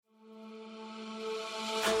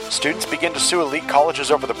Students begin to sue elite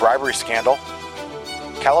colleges over the bribery scandal.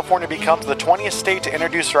 California becomes the 20th state to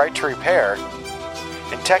introduce right to repair.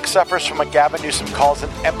 And tech suffers from what Gavin Newsom calls an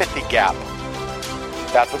empathy gap.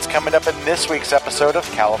 That's what's coming up in this week's episode of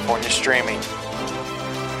California Streaming.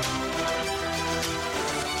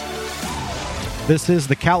 This is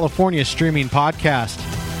the California Streaming Podcast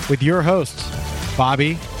with your hosts,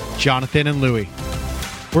 Bobby, Jonathan, and Louie.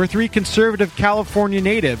 We're three conservative California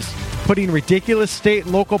natives putting ridiculous state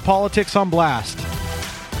and local politics on blast.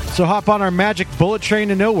 So hop on our magic bullet train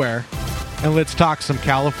to nowhere and let's talk some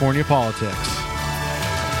California politics.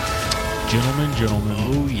 Gentlemen.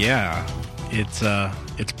 Oh, yeah.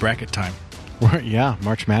 It's bracket time. Yeah,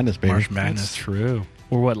 March Madness, baby. March Madness. That's true.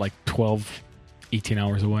 We're what, like 12, 18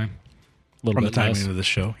 hours away? A little From bit the timing less. of the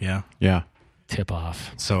show, yeah. Yeah. Tip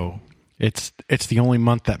off. So It's the only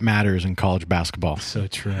month that matters in college basketball. So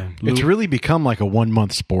true. It's really become like a 1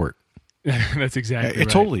 month sport. That's exactly It right.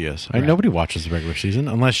 totally is. Right. Nobody watches the regular season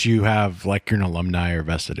unless you have like you're an alumni or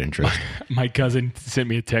vested interest. My cousin sent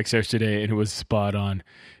me a text yesterday, and it was spot on.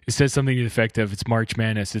 It says something to the effect of, it's March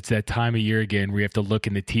Madness. It's that time of year again where you have to look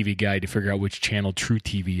in the TV guide to figure out which channel True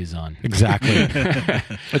TV is on. Exactly.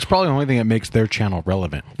 It's probably the only thing that makes their channel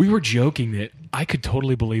relevant. We were joking that I could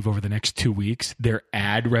totally believe over the next 2 weeks, their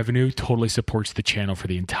ad revenue totally supports the channel for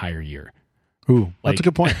the entire year. Ooh, that's a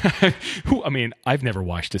good point. I mean, I've never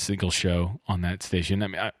watched a single show on that station. I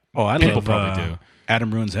mean, people love probably do.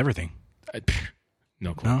 Adam Ruins Everything.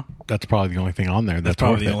 No clue. No? That's probably the only thing on there. That's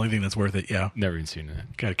probably the only thing that's worth it, yeah. Never even seen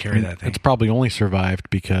that. Got to carry that thing. It's probably only survived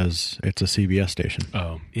because it's a CBS station.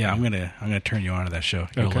 Oh, Yeah, I'm gonna turn you on to that show.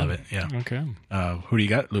 You'll Okay. love it, yeah. okay. Who do you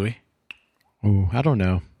got, Louie? Ooh, I don't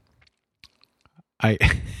know.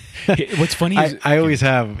 What's funny is I always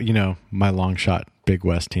have, my long shot Big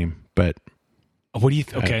West team, but what do you?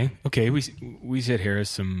 Okay. We sit here as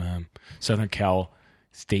some Southern Cal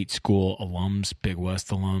State School alums, Big West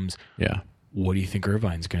alums. yeah. What do you think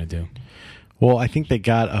Irvine's going to do? Well, I think they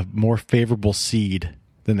got a more favorable seed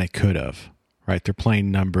than they could have. Right, they're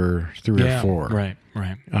playing number 3 or 4. Right.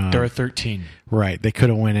 They're a 13. Right, they could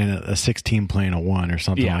have went in at a 16 playing a 1 or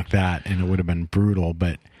something Yeah. like that, and it would have been brutal.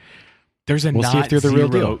 But There's a we'll not see if they're the zero, real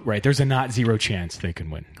deal. Right. There's a not zero chance they can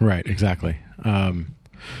win. Right, exactly.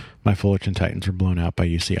 My Fullerton Titans were blown out by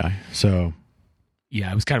UCI. So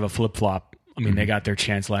Yeah, it was kind of a flip flop. I mean, they got their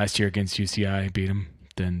chance last year against UCI, beat them.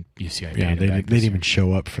 Then UCI. yeah, paid they them back didn't this even year.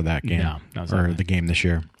 show up for that game. No, that was or ugly. the game this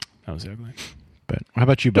year. That was ugly. But how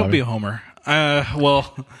about you, Bobby? Don't be a homer.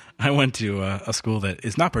 Well, I went to a school that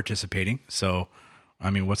is not participating, so, I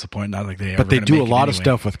mean, what's the point? Not like they But they do a lot of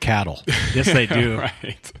stuff with cattle. Yes, they do.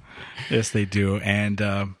 Right. Yes, they do. And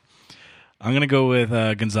I'm going to go with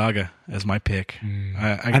Gonzaga as my pick.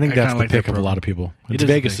 I think that's the pick of a lot of people. It's It is a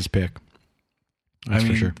Vegas's pick. That's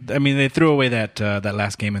for sure. I mean, they threw away that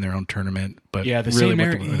last game in their own tournament, but Yeah, the really, same what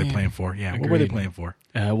area- were they yeah. playing for? Yeah, what were they Agreed. playing for?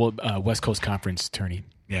 West Coast Conference tourney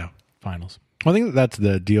Yeah. finals. I think that's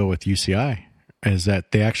the deal with UCI is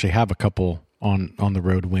that they actually have a couple on the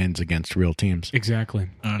road wins against real teams. Exactly.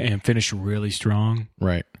 And finished really strong.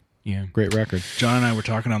 Right. Yeah. Great record. John and I were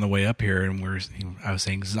talking on the way up here, and I was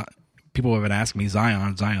saying, people have been asking me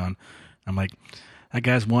Zion. I'm like, that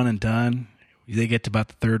guy's one and done. They get to about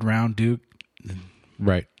the third round, Duke.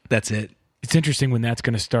 Right. That's it. It's interesting when that's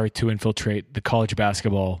going to start to infiltrate the college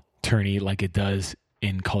basketball tourney like it does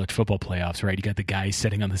in college football playoffs, right? You got the guys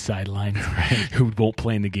sitting on the sideline who won't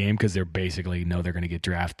play in the game because they're basically know they're going to get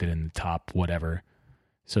drafted in the top whatever.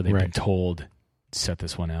 So they've been Right. told, set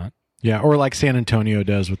this one out. Yeah, or like San Antonio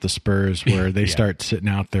does with the Spurs where they Yeah. start sitting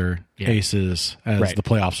out their Yeah. aces as Right. the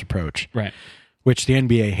playoffs approach, Right. which the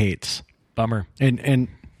NBA hates. Bummer.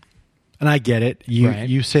 And I get it. You Right.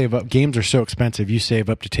 you save up. Games are so expensive. You save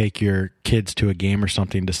up to take your kids to a game or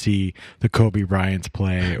something to see the Kobe Bryants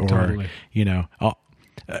play, or Totally.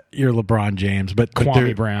 you're LeBron James, but Kwame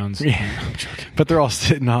they're Browns. Yeah. I'm joking. but they're all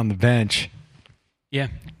sitting on the bench, Yeah.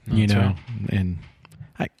 No, you that's know. right. And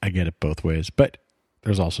I get it both ways, but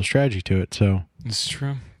there's also strategy to it. So It's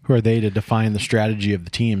true. who are they to define the strategy of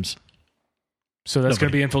the teams? So that's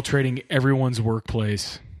going to Nobody. be infiltrating everyone's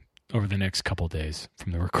workplace over the next couple of days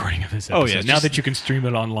from the recording of this episode. Oh, yeah, Now just- that you can stream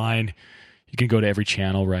it online, you can go to every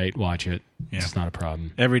channel, right? Watch it. Yeah. It's not a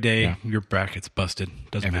problem. Every day, Yeah. your bracket's busted.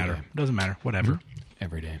 Doesn't Every matter. day. Doesn't matter. Whatever.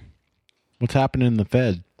 Every day. What's happening in the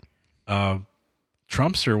Fed?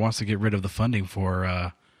 Trumpster wants to get rid of the funding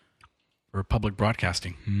for public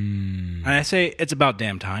broadcasting. And I say it's about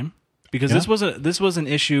damn time because Yeah. this was an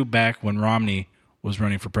issue back when Romney was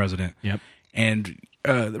running for president. Yep. And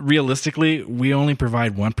realistically, we only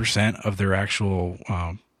provide 1% of their actual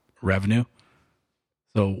revenue.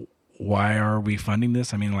 So why are we funding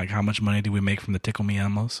this? I mean, like, how much money do we make from the Tickle Me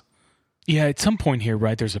Elmos? Yeah, at some point here,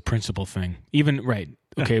 right, there's a principle thing. Even, right,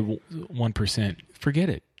 okay, 1%. Forget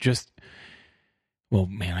it. Just, well,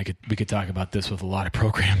 man, we could talk about this with a lot of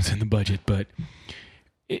programs in the budget, but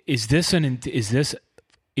is this in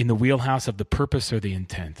the wheelhouse of the purpose or the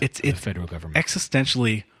intent of the federal government?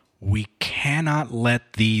 Existentially, we cannot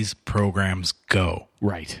let these programs go.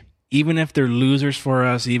 Right. Even if they're losers for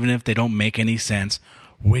us, even if they don't make any sense,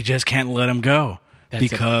 we just can't let them go.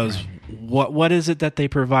 Because what is it that they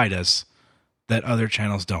provide us that other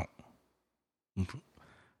channels don't?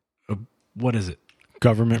 What is it?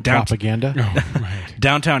 Government propaganda? Oh, right.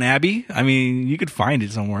 Downtown Abbey? I mean, you could find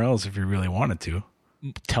it somewhere else if you really wanted to.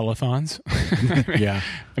 Telethons? Yeah.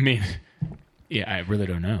 I mean, yeah, I really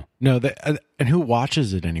don't know. No, and who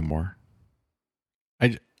watches it anymore?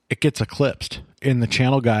 It gets eclipsed in the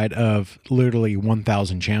channel guide of literally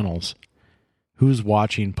 1,000 channels. Who's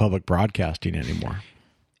watching public broadcasting anymore?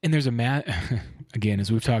 And there's again,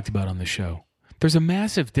 as we've talked about on the show, there's a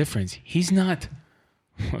massive difference. He's not,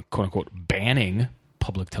 quote unquote, banning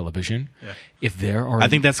public television. Yeah. If there are, I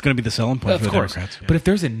think that's going to be the selling point for the Democrats. Yeah. But if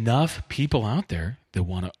there's enough people out there that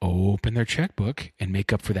want to open their checkbook and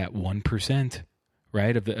make up for that 1%,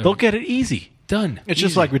 right? They'll get it easy. Done. It's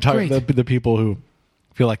just like we talk about the people who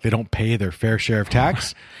feel like they don't pay their fair share of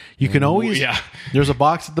tax. You can always, there's a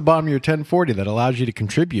box at the bottom of your 1040 that allows you to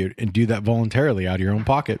contribute and do that voluntarily out of your own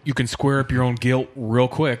pocket. You can square up your own guilt real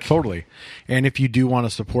quick. Totally. And if you do want to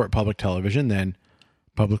support public television, then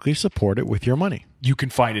publicly support it with your money. You can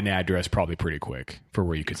find an address probably pretty quick for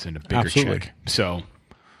where you could send a bigger check. So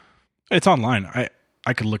it's online.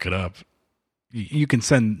 I could look it up. You can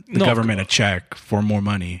send the government a check for more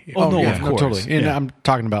money. Oh, no, of course. Totally. And I'm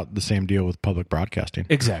talking about the same deal with public broadcasting.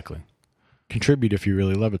 Exactly. Contribute if you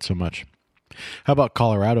really love it so much. How about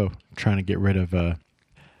Colorado trying to get rid of,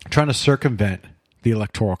 trying to circumvent the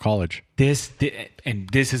Electoral College? This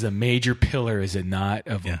is a major pillar, is it not,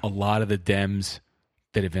 of a lot of the Dems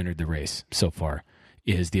that have entered the race so far,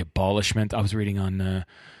 is the abolishment. I was reading on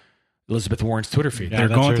Elizabeth Warren's Twitter feed. They're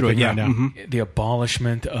going through it right now. Mm-hmm. The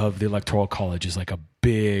abolishment of the Electoral College is like a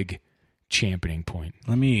big championing point.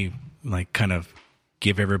 Let me kind of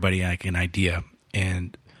give everybody an idea.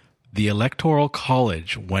 And the Electoral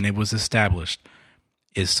College, when it was established,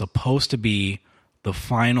 is supposed to be the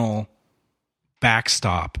final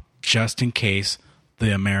backstop just in case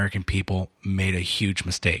the American people made a huge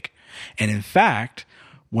mistake. And in fact,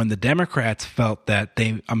 when the Democrats felt that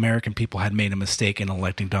American people had made a mistake in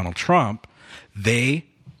electing Donald Trump, they,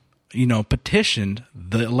 petitioned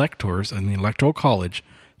the electors in the Electoral College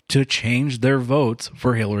to change their votes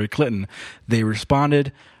for Hillary Clinton. They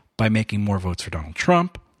responded by making more votes for Donald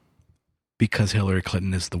Trump because Hillary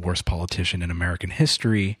Clinton is the worst politician in American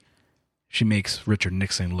history. She makes Richard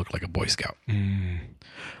Nixon look like a Boy Scout. Mm.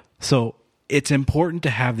 So it's important to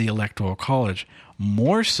have the Electoral College,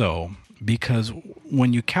 more so because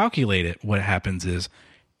when you calculate it, what happens is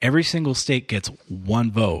every single state gets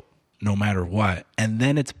one vote no matter what, and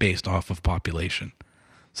then it's based off of population.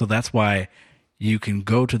 So that's why you can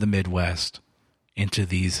go to the Midwest, into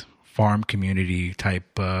these farm community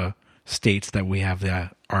type states that we have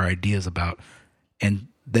our ideas about, and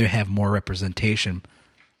they have more representation,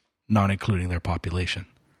 not including their population,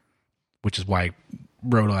 which is why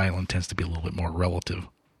Rhode Island tends to be a little bit more relative.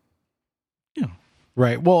 Yeah.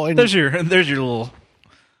 Right. Well, there's your little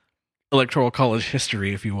Electoral College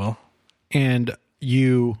history, if you will. And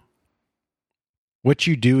what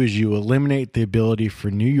you do is you eliminate the ability for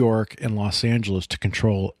New York and Los Angeles to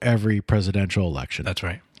control every presidential election. That's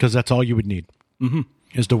right. Because that's all you would need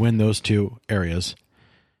is to win those two areas.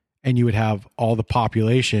 And you would have all the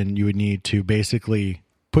population you would need to basically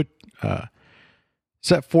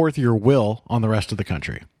set forth your will on the rest of the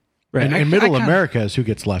country. Right. And Middle America is who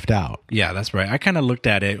gets left out. Yeah, that's right. I kind of looked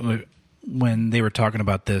at it when they were talking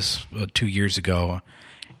about this 2 years ago,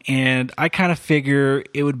 and I kind of figure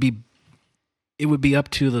it would be up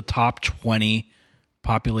to the top 20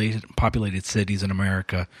 populated cities in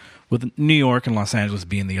America, with New York and Los Angeles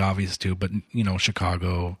being the obvious two, but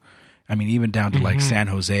Chicago, I mean, even down to like San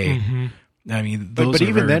Jose. Mm-hmm. I mean, those but are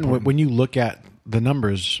even then, important. when you look at the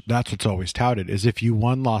numbers, that's what's always touted, is if you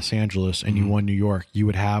won Los Angeles and you won New York, you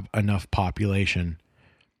would have enough population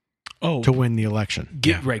to win the election.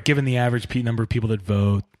 Right. Given the average number of people that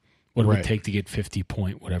vote, what it would take to get 50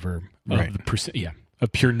 point whatever of the percent,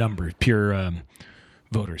 of pure numbers, pure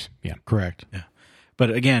voters. Yeah. Correct. Yeah. But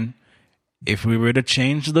again, if we were to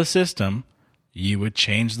change the system, you would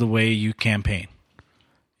change the way you campaign.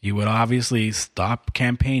 You would obviously stop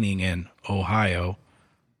campaigning in Ohio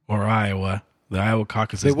or Iowa. The Iowa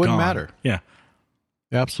caucus is gone. It wouldn't matter. Yeah.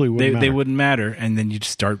 It absolutely wouldn't They matter. wouldn't matter. And then you'd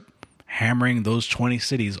start hammering those 20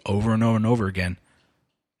 cities over and over and over again.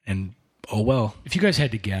 And, oh well. If you guys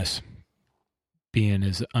had to guess, being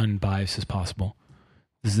as unbiased as possible,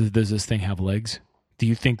 does this thing have legs? Do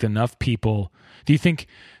you think enough people... Do you think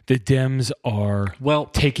the Dems are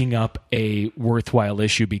taking up a worthwhile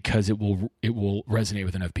issue because it will resonate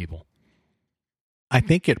with enough people? I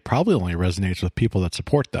think it probably only resonates with people that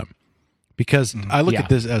support them. Because I look at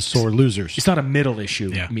this as sore losers. It's not a middle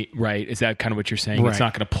issue, Yeah. right? Is that kind of what you're saying? Right. It's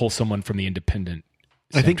not going to pull someone from the independent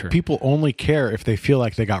center. I think people only care if they feel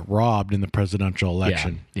like they got robbed in the presidential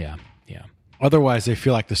election. Yeah. Otherwise, they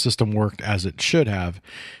feel like the system worked as it should have.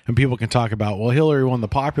 And people can talk about, well, Hillary won the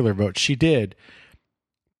popular vote. She did.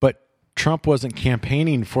 But Trump wasn't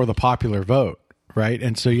campaigning for the popular vote, right?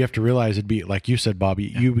 And so you have to realize it'd be, like you said, Bobby,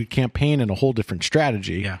 you would campaign in a whole different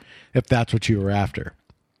strategy if that's what you were after.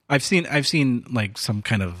 I've seen like some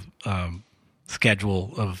kind of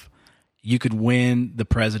schedule of you could win the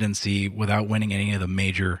presidency without winning any of the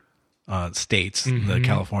major states, the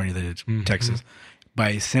California, the Texas,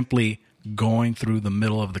 by simply going through the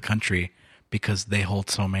middle of the country because they hold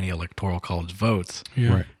so many electoral college votes.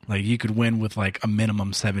 Yeah. Right. Like you could win with like a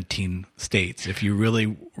minimum 17 states if you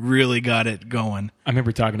really, really got it going. I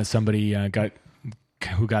remember talking to somebody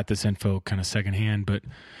who got this info kind of secondhand, but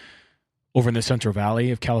over in the Central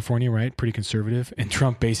Valley of California, right? Pretty conservative. And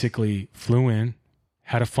Trump basically flew in,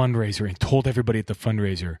 had a fundraiser, and told everybody at the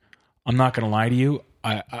fundraiser, I'm not going to lie to you.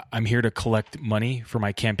 I'm here to collect money for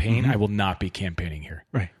my campaign. I will not be campaigning here.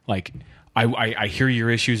 Right. Like, I hear your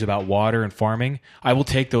issues about water and farming. I will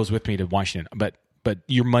take those with me to Washington, but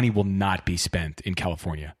your money will not be spent in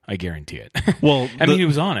California. I guarantee it. Well, I mean, he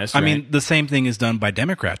was honest. I right? mean, the same thing is done by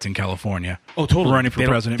Democrats in California. Oh, totally. Running for They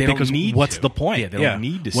don't- president. they don't Because need what's to. the point? Yeah, they don't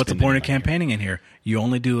need to What's the spend point any of campaigning in here? You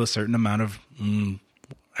only do a certain amount of,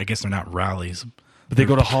 I guess they're not rallies. But they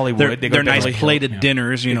go to Hollywood. They go They're to nice Beverly Hills. plated Yeah.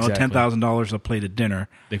 dinners, Exactly. $10,000 a plated dinner.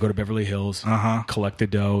 They go to Beverly Hills, Uh-huh. collect the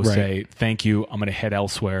dough, say, thank you, I'm going to head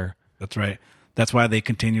elsewhere. That's right. That's why they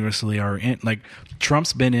continuously are in. Like,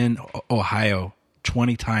 Trump's been in Ohio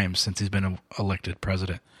 20 times since he's been elected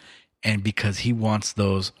president. And because he wants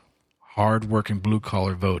those hard-working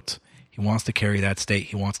blue-collar votes, he wants to carry that state.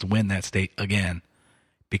 He wants to win that state again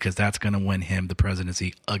because that's going to win him the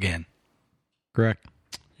presidency again. Correct.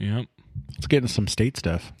 Yep. Let's get into some state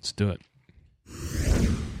stuff. Let's do it.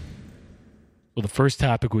 Well, the first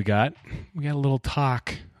topic we got a little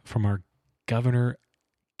talk from our Governor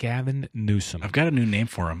Gavin Newsom. I've got a new name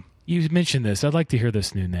for him. You mentioned this. I'd like to hear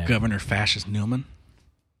this new name. Governor Fascist Newman.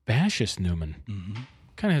 Fascist Newman. Mm-hmm.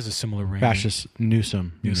 Kind of has a similar ring. Fascist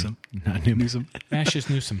Newsom. Newsom. Not Newman. Newsom. Fascist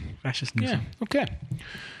Newsom. Fascist Yeah. Newsom. Okay.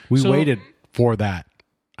 We So- waited for that.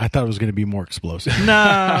 I thought it was going to be more explosive. No,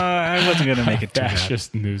 I wasn't going to make it too bad.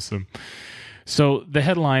 Fascist Newsom. So the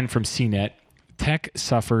headline from CNET, tech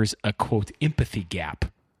suffers a, quote, empathy gap.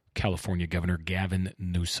 California Governor Gavin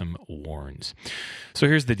Newsom warns. So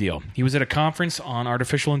here's the deal. He was at a conference on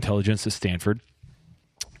artificial intelligence at Stanford,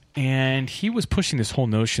 and he was pushing this whole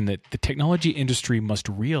notion that the technology industry must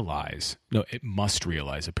realize,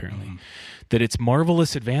 apparently, that its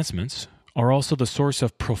marvelous advancements are also the source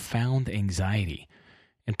of profound anxiety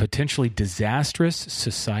and potentially disastrous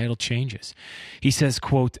societal changes. He says,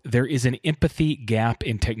 quote, there is an empathy gap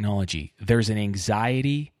in technology. There's an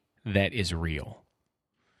anxiety that is real.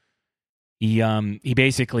 He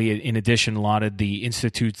basically, in addition, lauded the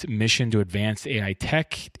Institute's mission to advance AI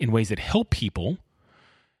tech in ways that help people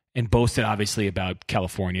and boasted, obviously, about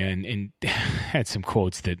California and had some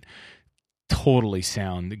quotes that totally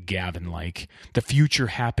sound Gavin-like. The future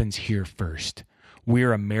happens here first.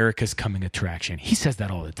 We're America's coming attraction. He says that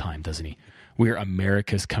all the time, doesn't he? We're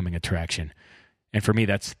America's coming attraction. And for me,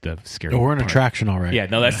 that's the scary part. We're an attraction, all right. Yeah,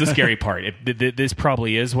 no, that's the scary part. This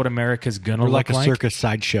probably is what America's going to We're look like a circus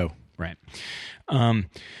sideshow. Right.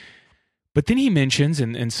 But then he mentions,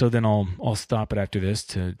 and so then I'll stop it after this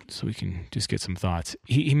so we can just get some thoughts.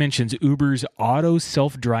 He mentions Uber's auto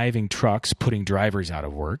self-driving trucks putting drivers out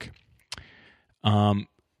of work.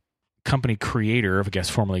 Company creator of, I guess,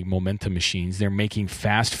 formerly Momentum Machines, they're making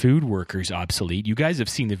fast food workers obsolete. You guys have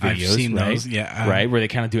seen the videos, I've seen right? those, yeah. Right, where they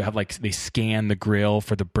kind of have they scan the grill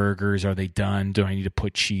for the burgers. Are they done? Do I need to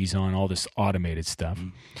put cheese on? All this automated stuff. Mm-hmm.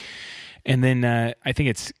 And then I think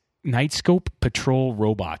it's Nightscope patrol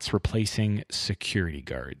robots replacing security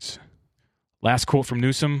guards. Last quote from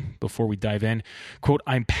Newsom before we dive in. Quote,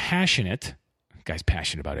 I'm passionate. Guy's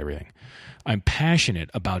passionate about everything. I'm passionate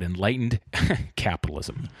about enlightened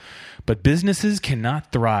capitalism. But businesses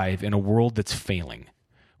cannot thrive in a world that's failing.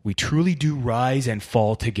 We truly do rise and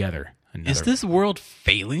fall together. Is this world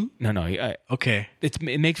failing? No. Okay. It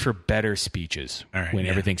makes for better speeches All right, when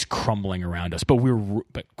yeah. everything's crumbling around us, but we're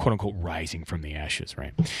quote unquote rising from the ashes,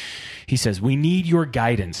 right? He says, we need your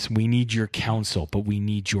guidance, we need your counsel, but we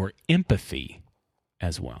need your empathy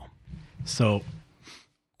as well. So,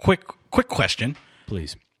 quick question.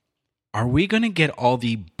 Please. Are we going to get all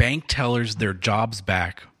the bank tellers their jobs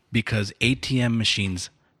back because ATM machines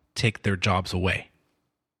take their jobs away?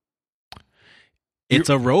 It's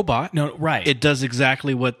a robot. No, right. It does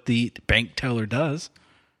exactly what the bank teller does.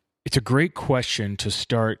 It's a great question to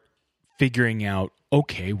start figuring out,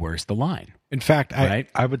 okay, where's the line? In fact, Right.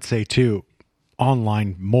 I would say too,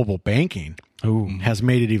 online mobile banking has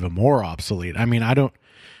made it even more obsolete. I mean,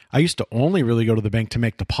 I used to only really go to the bank to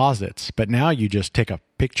make deposits, but now you just take a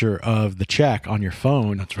picture of the check on your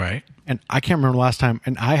phone. That's right. And I can't remember the last time,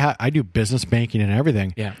 and I do business banking and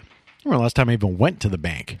everything. Yeah. I don't remember the last time I even went to the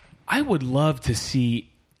bank. I would love to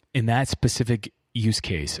see in that specific use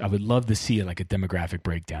case, I would love to see like a demographic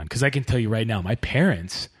breakdown. Because I can tell you right now, my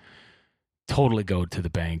parents totally go to the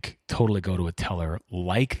bank, totally go to a teller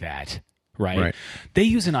like that, right? They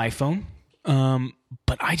use an iPhone,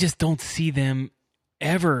 but I just don't see them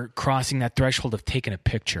ever crossing that threshold of taking a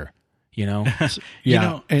picture, you know?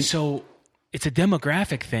 Yeah. And so it's a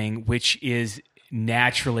demographic thing, which is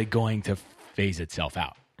naturally going to phase itself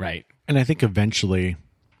out, right? And I think eventually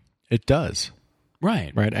it does.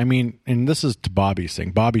 Right. Right. I mean, and this is to Bobby's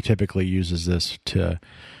thing. Bobby typically uses this to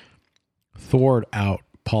thwart out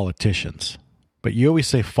politicians. But you always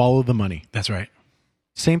say, follow the money. That's right.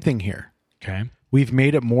 Same thing here. Okay. We've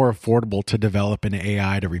made it more affordable to develop an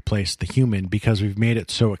AI to replace the human because we've made it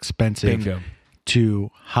so expensive Bingo. to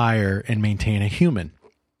hire and maintain a human.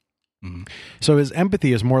 Mhm. So his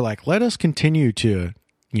empathy is more like, let us continue to,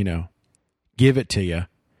 give it to you,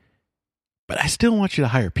 but I still want you to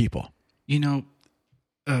hire people.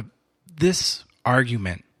 This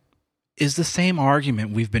argument is the same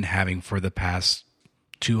argument we've been having for the past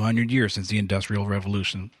 200 years since the Industrial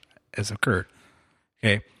Revolution has occurred.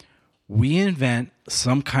 Okay. We invent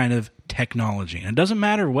some kind of technology. And it doesn't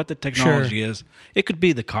matter what the technology is. It could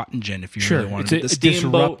be the cotton gin if you really want It's it. The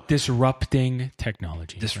steamboat. disrupting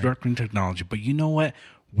technology. Disrupting technology. But you know what?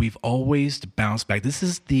 We've always bounced back. This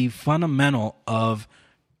is the fundamental of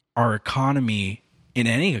our economy, in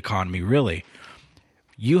any economy, really.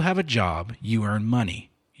 You have a job, you earn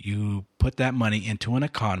money. You put that money into an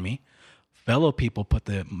economy. Fellow people put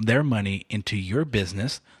their money into your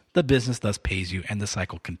business. The business thus pays you, and the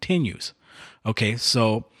cycle continues. Okay,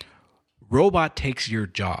 so robot takes your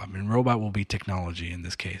job, and robot will be technology in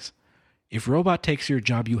this case. If robot takes your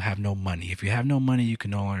job, you have no money. If you have no money, you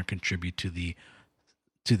can no longer contribute to the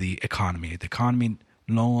economy. The economy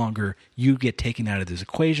no longer, you get taken out of this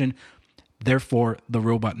equation. Therefore, the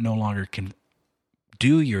robot no longer can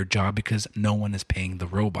do your job because no one is paying the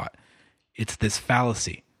robot. It's this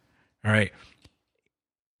fallacy. All right.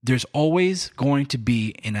 There's always going to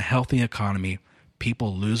be, in a healthy economy,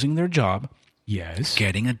 people losing their job, Yes.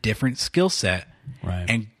 getting a different skill set, Right.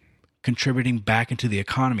 and contributing back into the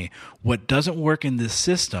economy. What doesn't work in this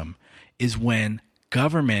system is when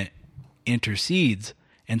government intercedes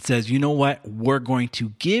and says, you know what, we're going to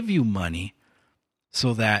give you money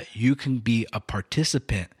so that you can be a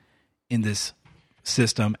participant in this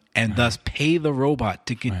system and thus pay the robot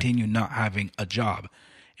to continue not having a job.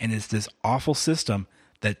 And it's this awful system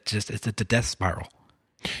that just, it's a death spiral.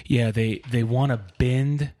 Yeah, they want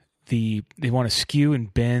to they want to skew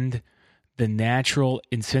and bend the natural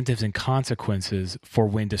incentives and consequences for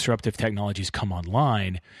when disruptive technologies come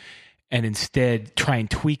online, and instead try and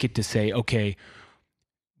tweak it to say, okay,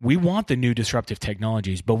 we want the new disruptive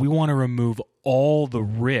technologies, but we want to remove all the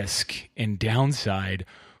risk and downside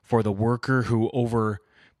for the worker who over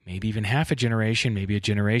maybe even half a generation, maybe a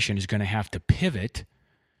generation, is going to have to pivot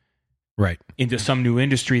Right. into some new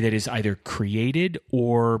industry that is either created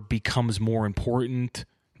or becomes more important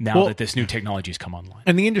now that this new technology has come online.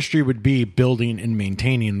 And the industry would be building and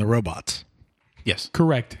maintaining the robots. Yes.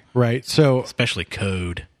 Correct. Right. So Especially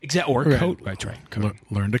code. Or Right. code. That's right. Code.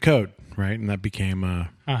 learn to code. Right. And that became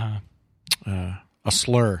Uh-huh. a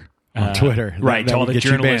slur on Twitter. Right. That To all would the get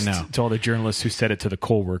you banned journalists, now. to all the journalists who said it to the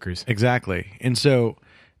coal workers. Exactly. And so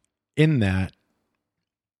in that,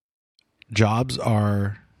 jobs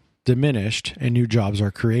are diminished and new jobs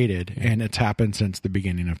are created, and it's happened since the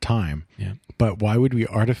beginning of time. Yeah. But why would we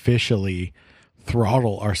artificially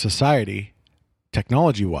throttle our society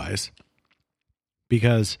technology-wise?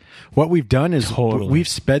 Because what we've done is Totally. we've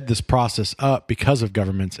sped this process up because of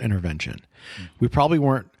government's intervention. We probably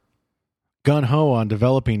weren't gung-ho on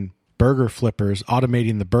developing burger flippers,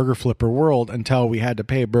 automating the burger flipper world until we had to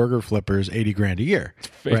pay burger flippers $80,000 a year.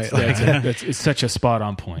 Right? It's such a spot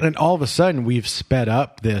on point. And all of a sudden we've sped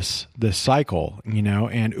up this cycle,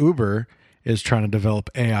 and Uber is trying to develop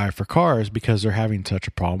AI for cars because they're having such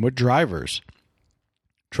a problem with drivers.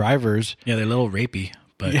 Yeah, they're a little rapey,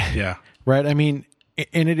 but yeah. Right. I mean,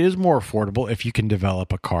 and it is more affordable if you can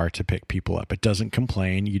develop a car to pick people up. It doesn't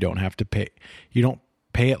complain. You don't have to pay. You don't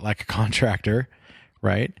pay it like a contractor,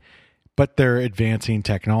 right? But they're advancing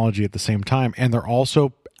technology at the same time, and they're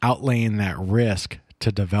also outlaying that risk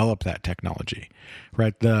to develop that technology,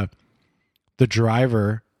 right? The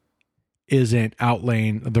driver isn't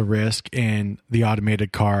outlaying the risk in the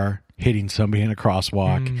automated car hitting somebody in a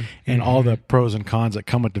crosswalk and all the pros and cons that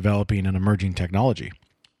come with developing an emerging technology.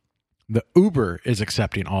 The Uber is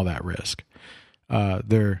accepting all that risk.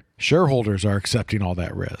 Their shareholders are accepting all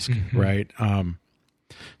that risk, right?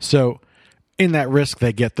 So in that risk,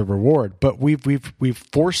 they get the reward. But we've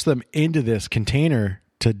forced them into this container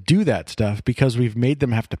to do that stuff because we've made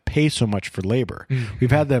them have to pay so much for labor.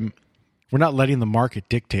 We've had them. We're not letting the market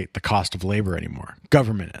dictate the cost of labor anymore.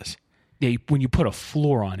 Government is. Yeah, when you put a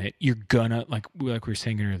floor on it, you're gonna like we were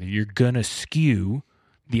saying earlier, you're gonna skew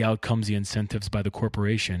the outcomes, the incentives by the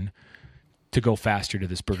corporation to go faster to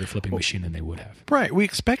this burger flipping machine than they would have. Right. We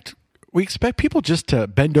expect people just to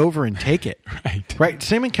bend over and take it. Right.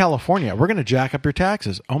 Same in California. We're going to jack up your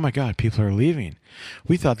taxes. Oh my God, people are leaving.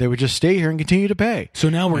 We thought they would just stay here and continue to pay. So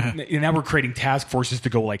now we're creating task forces to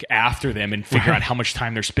go like after them and figure out how much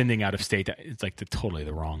time they're spending out of state. It's like totally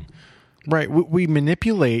the wrong. Right. We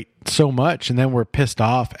manipulate so much, and then we're pissed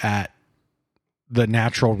off at the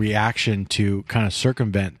natural reaction to kind of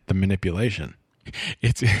circumvent the manipulation.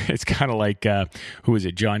 It's kind of like who was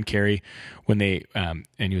it, John Kerry, when they and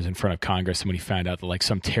he was in front of Congress, and when he found out that like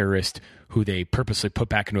some terrorist who they purposely put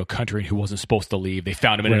back into a country and who wasn't supposed to leave, they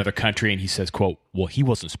found him in another country, and he says, quote, "Well, he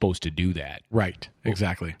wasn't supposed to do that." Right.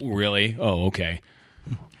 Exactly. Really? Oh, okay.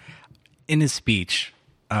 In his speech,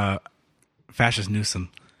 Fascist Newsom,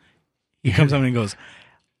 he comes up and he goes,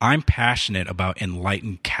 "I'm passionate about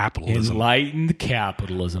enlightened capitalism." Enlightened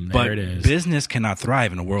capitalism. There it is. Business cannot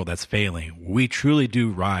thrive in a world that's failing. We truly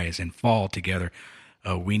do rise and fall together.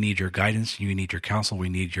 We need your guidance. You need your counsel. We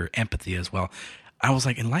need your empathy as well. I was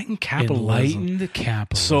like, enlightened capitalism. Enlightened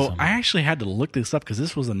capitalism. So I actually had to look this up because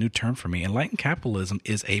this was a new term for me. Enlightened capitalism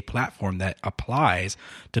is a platform that applies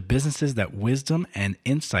to businesses that wisdom and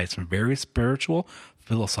insights from various spiritual,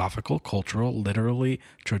 philosophical, cultural, literary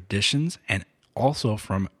traditions, and also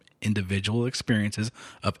from individual experiences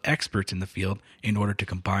of experts in the field in order to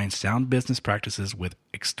combine sound business practices with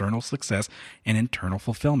external success and internal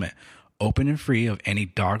fulfillment. Open and free of any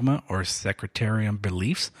dogma or sectarian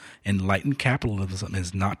beliefs, enlightened capitalism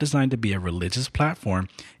is not designed to be a religious platform.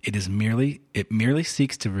 It merely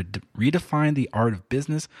seeks to redefine the art of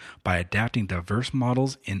business by adapting diverse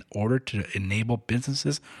models in order to enable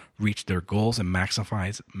businesses reach their goals and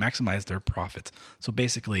maximize their profits. So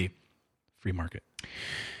basically, free market.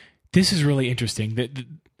 This is really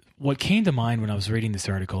interesting. What came to mind when I was reading this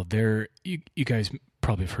article, you guys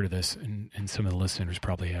probably have heard of this, and some of the listeners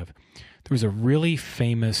probably have. There was a really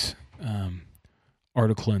famous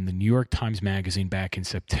article in the New York Times Magazine back in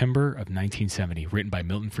September of 1970, written by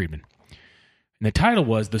Milton Friedman. And the title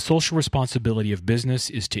was, "The Social Responsibility of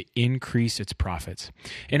Business is to Increase Its Profits."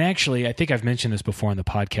 And actually, I think I've mentioned this before on the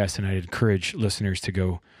podcast, and I'd encourage listeners to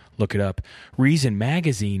go look it up. Reason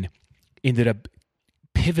Magazine ended up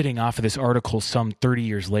pivoting off of this article some 30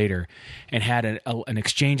 years later and had an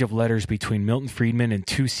exchange of letters between Milton Friedman and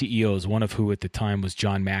two CEOs, one of who at the time was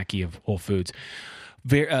John Mackey of Whole Foods.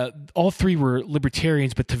 All three were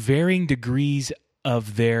libertarians, but to varying degrees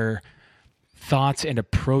of their thoughts and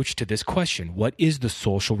approach to this question: what is the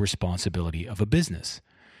social responsibility of a business?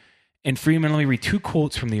 And Friedman, let me read two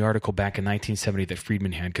quotes from the article back in 1970 that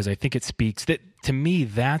Friedman had, because I think it speaks that, to me,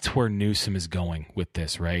 that's where Newsom is going with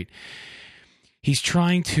this, right? He's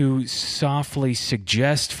trying to softly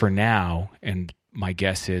suggest for now, and my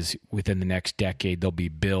guess is within the next decade, there'll be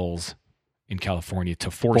bills in California to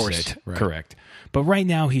force it. Right. Correct. But right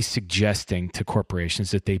now, he's suggesting to corporations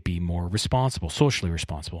that they be more responsible, socially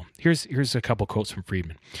responsible. Here's a couple quotes from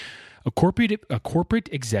Friedman. A corporate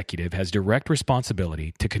executive has direct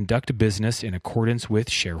responsibility to conduct a business in accordance with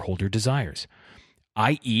shareholder desires,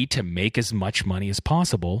 i.e., to make as much money as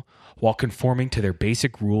possible while conforming to their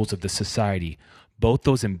basic rules of the society, both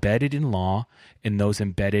those embedded in law and those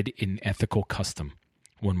embedded in ethical custom.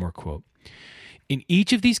 One more quote. In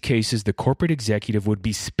each of these cases, the corporate executive would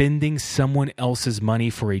be spending someone else's money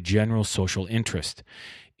for a general social interest.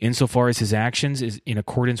 Insofar as his actions is in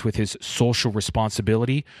accordance with his social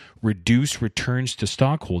responsibility, reduce returns to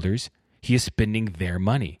stockholders, he is spending their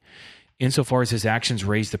money. Insofar as his actions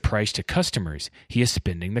raise the price to customers, he is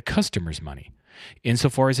spending the customer's money.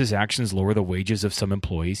 Insofar as his actions lower the wages of some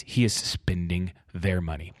employees, he is spending their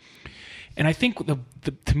money. And I think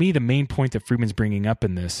to me, the main point that Friedman's bringing up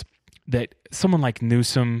in this, that someone like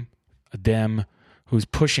Newsom, a Dem, who's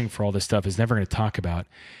pushing for all this stuff, is never going to talk about.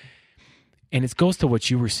 And it goes to what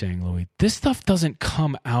you were saying, Louis. This stuff doesn't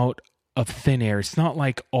come out of thin air. It's not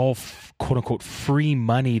like all quote unquote free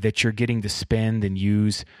money that you're getting to spend and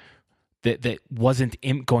use that wasn't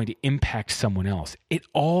going to impact someone else. It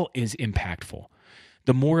all is impactful.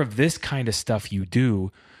 The more of this kind of stuff you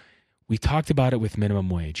do, we talked about it with minimum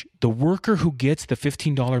wage. The worker who gets the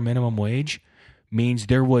 $15 minimum wage means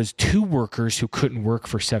there was 2 workers who couldn't work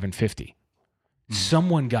for $7.50.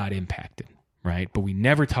 Someone got impacted, right? But we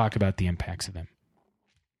never talk about the impacts of them.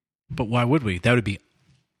 But why would we? That would be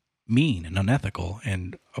mean and unethical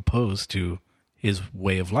and opposed to his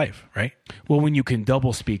way of life, right? Well, when you can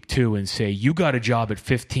double speak too and say you got a job at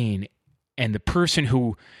 15 and the person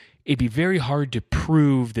who, it'd be very hard to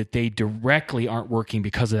prove that they directly aren't working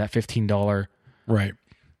because of that $15. Right.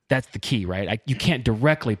 That's the key, right? You can't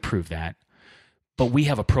directly prove that, but we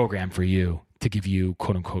have a program for you to give you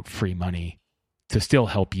quote unquote free money to still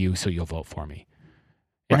help you so you'll vote for me.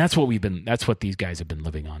 And right. That's what these guys have been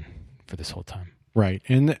living on for this whole time. Right.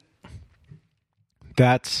 And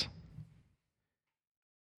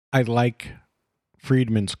I like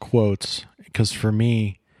Friedman's quotes because for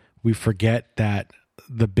me, we forget that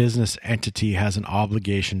the business entity has an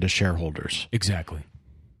obligation to shareholders. Exactly.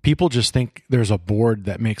 People just think there's a board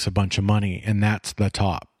that makes a bunch of money and that's the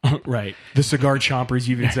top. Right. The cigar chompers,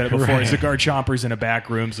 you even said it before, right. Cigar chompers in a back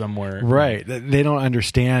room somewhere. Right. They don't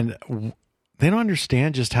understand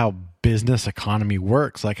just how business economy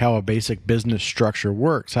works, like how a basic business structure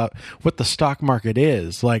works, what the stock market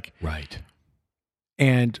is like. Right.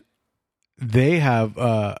 And they have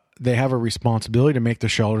a responsibility to make the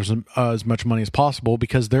shareholders as much money as possible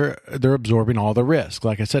because they're absorbing all the risk.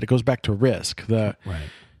 Like I said, it goes back to risk. Right.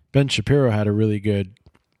 Ben Shapiro had a really good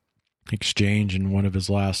exchange in one of his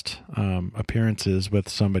last appearances with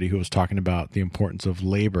somebody who was talking about the importance of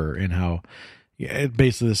labor and how it's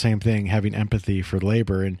basically the same thing, having empathy for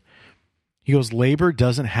labor. And he goes, labor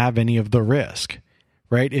doesn't have any of the risk,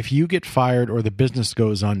 right? If you get fired or the business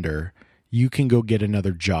goes under, you can go get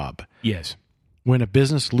another job. Yes. When a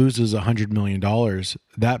business loses $100 million,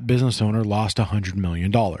 that business owner lost $100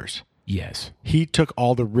 million. Yes. He took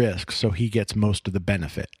all the risk, so he gets most of the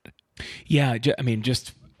benefit. Yeah.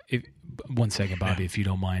 One second, Bobby, if you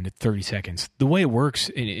don't mind, 30 seconds. The way it works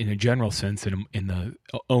in a general sense in the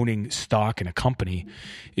owning stock in a company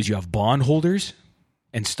is you have bondholders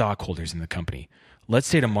and stockholders in the company. Let's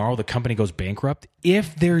say tomorrow the company goes bankrupt.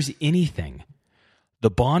 If there's anything,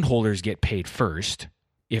 the bondholders get paid first,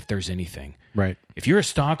 if there's anything. Right. If you're a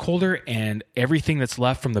stockholder and everything that's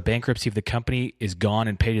left from the bankruptcy of the company is gone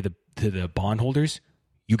and paid to the bondholders,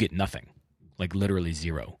 you get nothing, like literally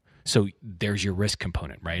zero. So there's your risk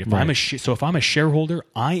component, right? If I'm a shareholder,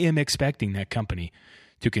 I am expecting that company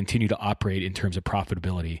to continue to operate in terms of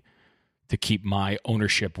profitability to keep my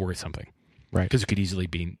ownership worth something, right? Because it could easily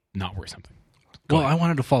be not worth something. Well, I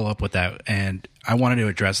wanted to follow up with that, and I wanted to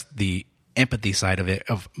address the empathy side of it,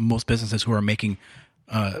 of most businesses who are making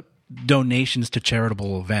donations to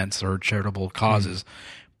charitable events or charitable causes.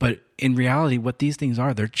 But in reality, what these things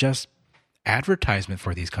are, they're just advertisement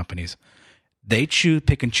for these companies. They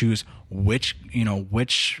pick and choose which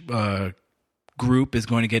group is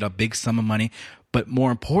going to get a big sum of money. But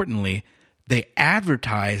more importantly, they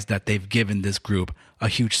advertise that they've given this group a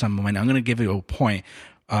huge sum of money. I'm going to give you a point.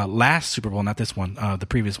 Last Super Bowl, not this one, the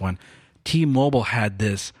previous one, T-Mobile had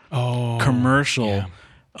this commercial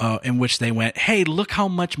in which they went, hey, look how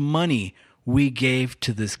much money we gave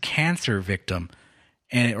to this cancer victim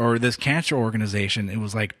or this cancer organization. It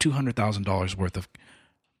was like $200,000 worth of,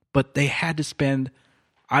 but they had to spend,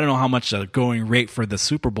 I don't know how much the going rate for the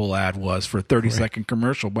Super Bowl ad was for a 30-second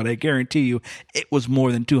commercial, but I guarantee you it was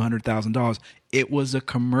more than $200,000. It was a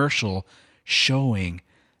commercial showing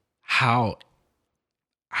how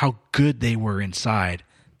good they were inside,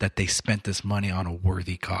 that they spent this money on a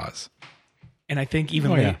worthy cause. And I think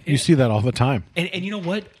even you see that all the time. And you know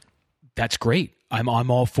what? That's great. I'm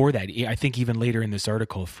all for that. I think even later in this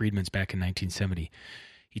article, Friedman's back in 1970,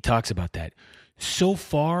 he talks about that. So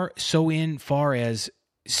far as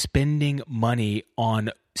spending money on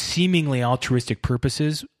seemingly altruistic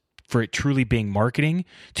purposes for it truly being marketing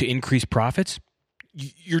to increase profits,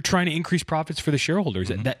 you're trying to increase profits for the shareholders.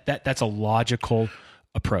 Mm-hmm. That's a logical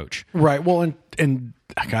approach. Right. Well, and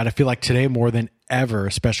God, I feel like today more than ever,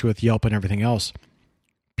 especially with Yelp and everything else,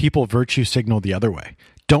 people virtue signal the other way.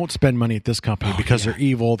 Don't spend money at this company because they're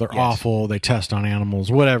evil, they're awful, they test on animals,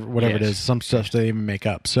 whatever it is. Some stuff they even make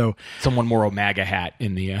up. So someone wore a MAGA hat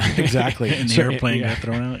in the exactly in the airplane got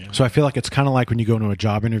thrown out. Yeah. So I feel like it's kind of like when you go into a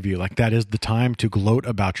job interview, like that is the time to gloat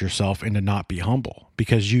about yourself and to not be humble,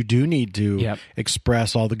 because you do need to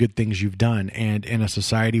express all the good things you've done. And in a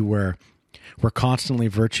society where we're constantly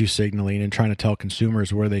virtue signaling and trying to tell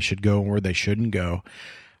consumers where they should go and where they shouldn't go,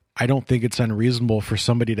 I don't think it's unreasonable for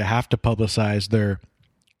somebody to have to publicize their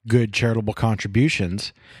good charitable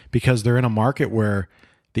contributions because they're in a market where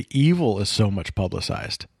the evil is so much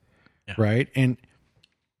publicized. Yeah. Right. And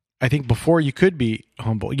I think before you could be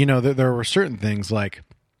humble, there were certain things like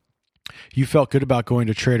you felt good about going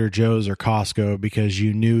to Trader Joe's or Costco because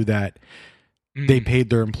you knew that they paid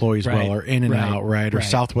their employees well, or In-N-Out, right? Or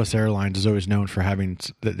Southwest Airlines is always known for having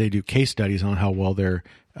that they do case studies on how well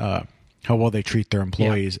they treat their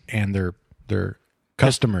employees and their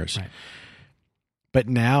customers. Right. But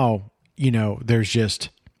now, there's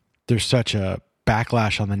such a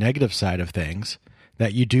backlash on the negative side of things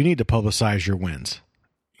that you do need to publicize your wins,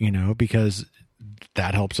 because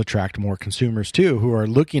that helps attract more consumers too, who are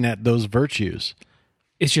looking at those virtues.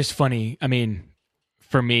 It's just funny. I mean,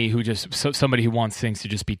 for me, somebody who wants things to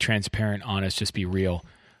just be transparent, honest, just be real.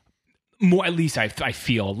 More, at least I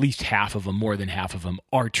feel at least half of them, more than half of them,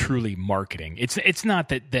 are truly marketing. It's not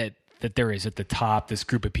that there is at the top this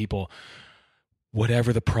group of people,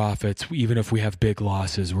 whatever the profits, even if we have big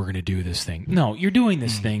losses, we're going to do this thing. No, you're doing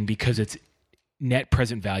this thing because it's net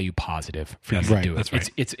present value positive for you to do it. That's right.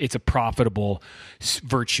 It's a profitable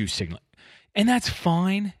virtue signal, and that's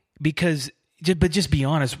fine because. But just be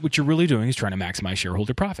honest, what you're really doing is trying to maximize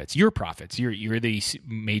shareholder profits. Your profits. You're the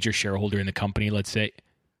major shareholder in the company, let's say.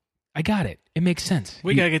 I got it. It makes sense.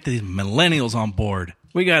 We got to get these millennials on board.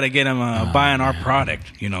 We got to get them buying our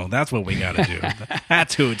product. That's what we got to do.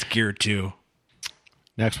 That's who it's geared to.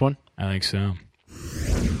 Next one. I think so.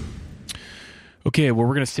 Okay, well,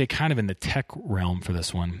 we're going to stay kind of in the tech realm for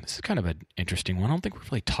this one. This is kind of an interesting one. I don't think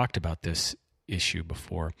we've really talked about this issue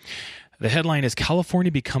before. The headline is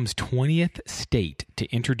California becomes 20th state to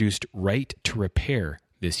introduce right to repair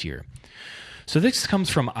this year. So this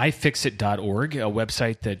comes from ifixit.org, a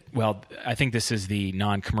website that, I think this is the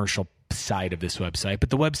non-commercial side of this website,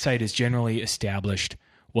 but the website is generally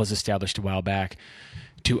was established a while back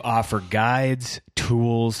to offer guides,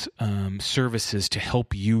 tools, services to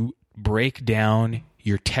help you break down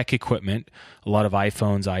your tech equipment, a lot of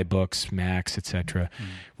iPhones, iBooks, Macs, etc.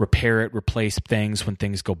 Repair it, replace things when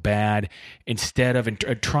things go bad, instead of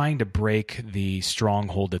trying to break the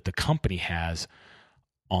stronghold that the company has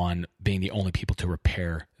on being the only people to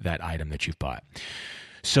repair that item that you've bought.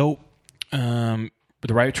 So the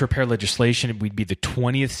right to repair legislation, we'd be the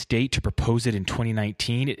 20th state to propose it in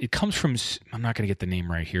 2019. It comes from, I'm not going to get the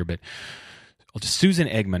name right here, but Susan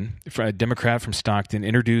Eggman, a Democrat from Stockton,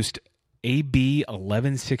 introduced AB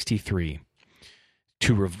 1163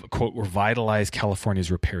 to, quote, revitalize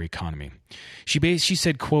California's repair economy. She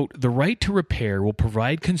said, quote, the right to repair will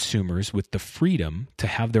provide consumers with the freedom to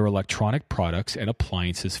have their electronic products and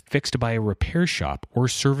appliances fixed by a repair shop or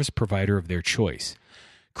service provider of their choice,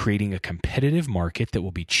 creating a competitive market that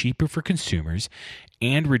will be cheaper for consumers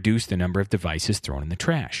and reduce the number of devices thrown in the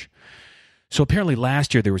trash. So apparently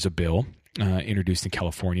last year there was a bill introduced in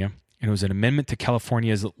California, and it was an amendment to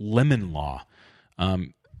California's Lemon Law.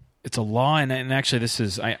 It's a law, and actually this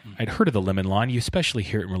is, I'd heard of the Lemon Law, and you especially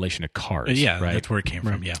hear it in relation to cars. Yeah, right? That's where it came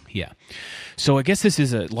from, yeah. Yeah. So I guess this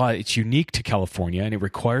is a law, it's unique to California, and it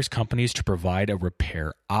requires companies to provide a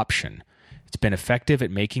repair option. It's been effective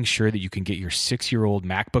at making sure that you can get your 6-year-old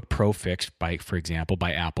MacBook Pro fixed, for example,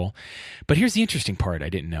 by Apple. But here's the interesting part I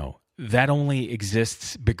didn't know. That only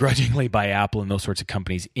exists begrudgingly by Apple and those sorts of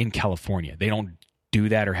companies in California. They don't do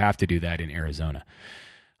that or have to do that in Arizona.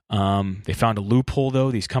 They found a loophole,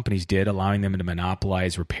 though, these companies did, allowing them to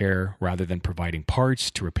monopolize repair rather than providing parts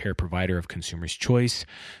to repair provider of consumer's choice.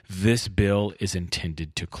 This bill is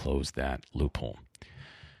intended to close that loophole.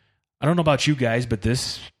 I don't know about you guys, but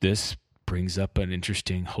this brings up an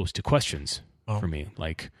interesting host of questions for me.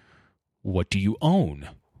 Like, what do you own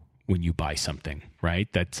when you buy something, right?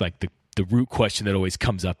 That's like the root question that always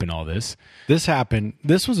comes up in all this. This happened.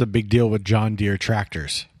 This was a big deal with John Deere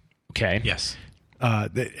tractors. Okay. Yes.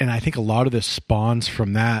 And I think a lot of this spawns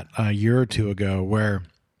from that a year or two ago where,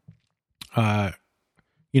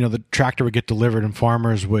 the tractor would get delivered and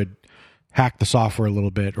farmers would hack the software a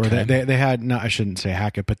little bit, or they had, no, I shouldn't say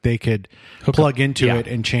hack it, but they could plug into it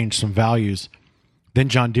and change some values. Then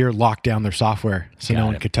John Deere locked down their software so no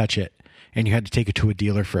one could touch it. and you had to take it to a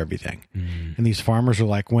dealer for everything. And these farmers are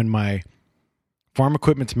like, when my farm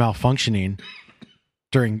equipment's malfunctioning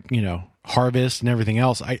during, harvest and everything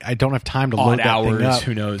else, I don't have time to load that hours, thing up.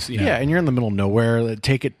 Who knows? Yeah, and you're in the middle of nowhere.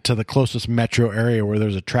 Take it to the closest metro area where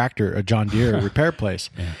there's a John Deere repair place.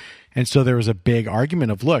 Yeah. And so there was a big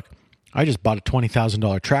argument of, look, I just bought a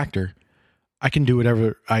 $20,000 tractor. I can do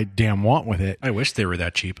whatever I damn want with it. I wish they were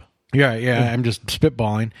that cheap. Yeah, I'm just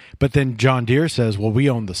spitballing. But then John Deere says, well, we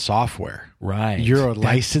own the software. Right. You're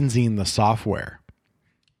licensing the software.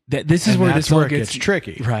 This is where this all gets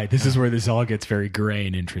tricky. Right. This is where this all gets very gray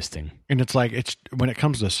and interesting. And it's like, when it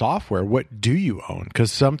comes to software, what do you own?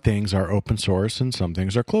 Because some things are open source and some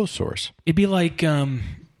things are closed source. It'd be like,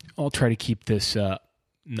 I'll try to keep this, I'll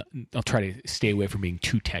try to stay away from being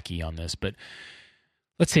too techie on this, but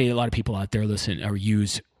let's say a lot of people out there listen or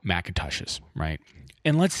use Macintoshes, right?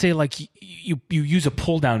 And let's say like you use a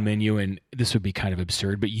pull down menu, and this would be kind of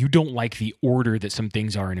absurd, but you don't like the order that some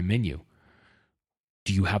things are in a menu.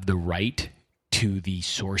 Do you have the right to the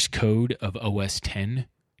source code of OS X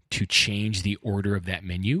to change the order of that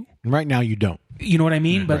menu? Right now, you don't. You know what I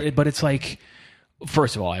mean? Right. But it's like,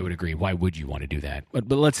 first of all, I would agree. Why would you want to do that? But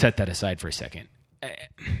let's set that aside for a second.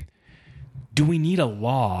 Do we need a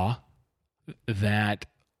law that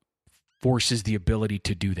forces the ability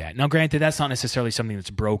to do that? Now, granted, that's not necessarily something that's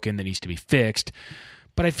broken that needs to be fixed,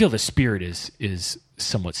 but I feel the spirit is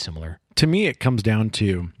somewhat similar. To me, it comes down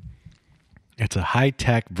to, it's a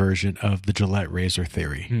high-tech version of the Gillette razor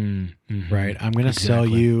theory, right? I'm going to sell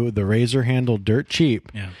you the razor handle dirt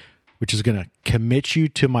cheap, which is going to commit you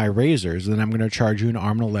to my razors. Then I'm going to charge you an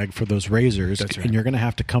arm and a leg for those razors. That's right. And you're going to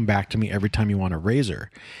have to come back to me every time you want a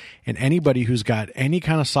razor. And anybody who's got any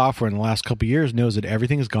kind of software in the last couple of years knows that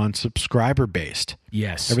everything has gone subscriber-based.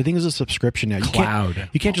 Yes. Everything is a subscription now. Cloud.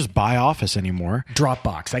 You can't just buy Office anymore.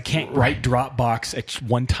 Dropbox. I can't write Dropbox a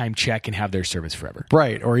one-time check and have their service forever.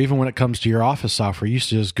 Right. Or even when it comes to your Office software, you used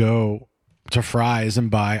to just go to Fry's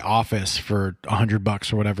and buy Office for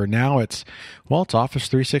 $100 or whatever. Now it's Office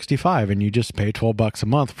 365, and you just pay $12 a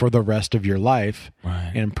month for the rest of your life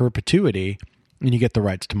in perpetuity, and you get the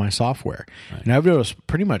rights to my software. Right. And I've noticed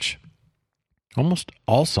pretty much almost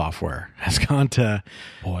all software has gone to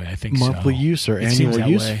monthly use or annual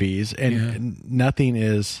use fees, and nothing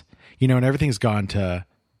is, and everything's gone to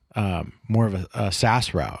more of a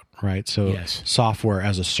SaaS route, right? So software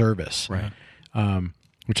as a service, right?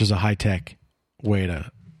 Which is a high-tech way to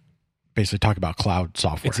basically talk about cloud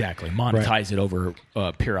software. Exactly. Monetize it over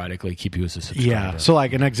periodically, keep you as a subscriber. Yeah. So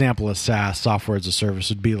like an example of SaaS, software as a service,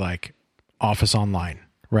 would be like Office Online,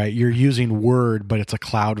 right? You're using Word, but it's a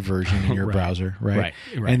cloud version in your browser, right?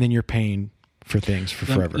 Right. And then you're paying for things for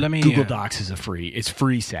forever. Google Docs is it's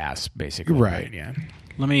free SaaS, basically. Right. Yeah.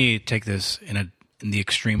 Let me take this in the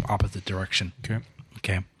extreme opposite direction.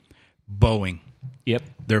 Okay. Boeing. Yep.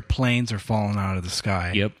 Their planes are falling out of the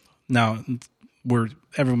sky. Yep. Now,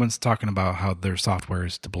 everyone's talking about how their software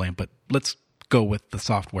is to blame, but let's go with the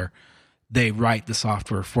software. They write the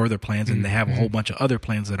software for their planes, and they have a whole bunch of other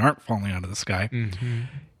planes that aren't falling out of the sky.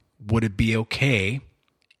 Would it be okay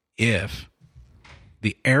if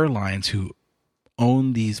the airlines who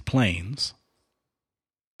own these planes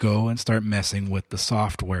go and start messing with the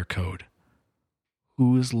software code?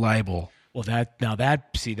 Who is liable? Well, that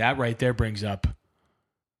right there brings up.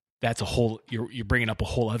 That's a whole. You're bringing up a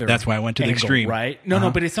whole other. That's why I went to the extreme, right?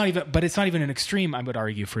 No, but it's not even. But it's not even an extreme. I would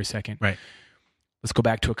argue for a second. Right. Let's go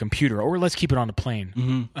back to a computer, or let's keep it on a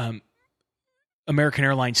plane. American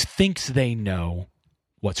Airlines thinks they know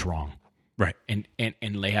what's wrong, right? And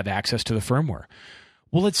they have access to the firmware.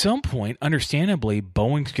 Well, at some point, understandably,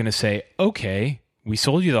 Boeing's going to say, "Okay, we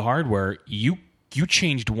sold you the hardware. You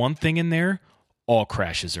changed one thing in there. All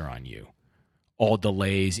crashes are on you. All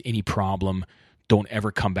delays, any problem." Don't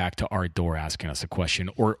ever come back to our door asking us a question,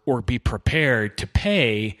 or be prepared to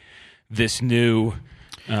pay this new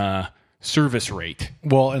service rate.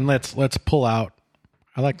 Well, and let's pull out.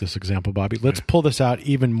 I like this example, Bobby. Let's pull this out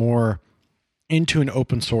even more into an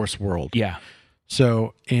open source world. Yeah.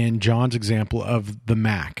 So in John's example of the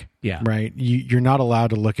Mac, right? You're not allowed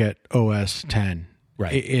to look at OS X.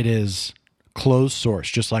 Right. It is closed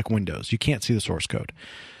source, just like Windows. You can't see the source code.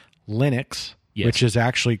 Linux. Yes. Which is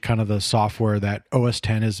actually kind of the software that OS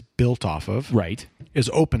X is built off of, right? Is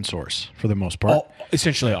open source for the most part.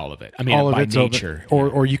 Essentially all of it. I mean, all by of it's nature.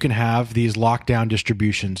 Or you can have these lockdown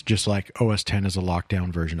distributions, just like OS X is a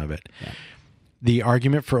lockdown version of it. Yeah. The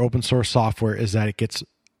argument for open source software is that it gets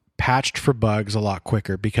patched for bugs a lot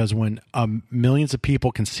quicker, because when millions of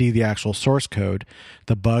people can see the actual source code,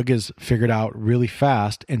 the bug is figured out really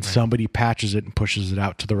fast, and somebody patches it and pushes it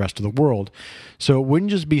out to the rest of the world. So it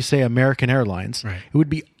wouldn't just be, say, American Airlines. Right. It would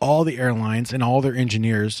be all the airlines and all their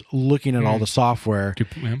engineers looking at all the software,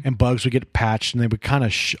 and bugs would get patched, and they would kind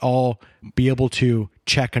of all be able to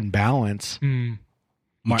check and balance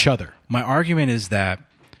each other. My argument is that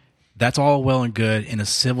that's all well and good in a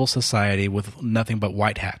civil society with nothing but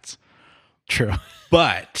white hats. True.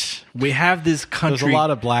 But we have this country. There's a lot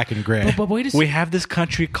of black and gray. But wait a second. We have this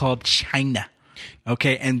country called China.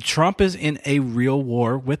 Okay. And Trump is in a real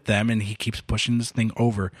war with them, and he keeps pushing this thing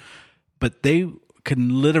over. But they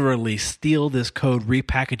can literally steal this code,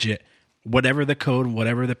 repackage it, whatever the code,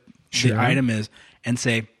 whatever the item is, and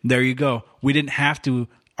say, there you go. We didn't have to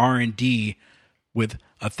R&D with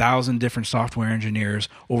 1,000 different software engineers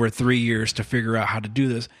over 3 years to figure out how to do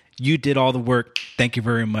this. You did all the work. Thank you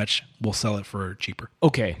very much. We'll sell it for cheaper.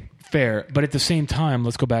 Okay, fair. But at the same time,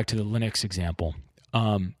 let's go back to the Linux example.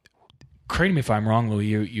 Correct me if I'm wrong,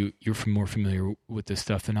 Louis. You're more familiar with this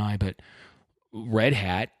stuff than I. But Red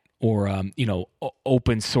Hat or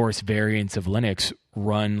open source variants of Linux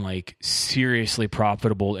run like seriously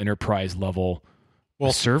profitable enterprise level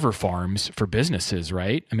server farms for businesses,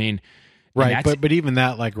 right? I mean. Right, but even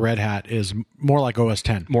that, like Red Hat, is more like OS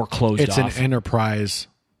 10. More closed it's off. It's an enterprise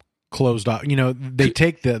closed off. They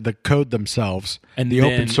take the code themselves, and the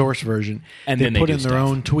open source version, and they put in their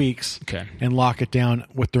own tweaks and lock it down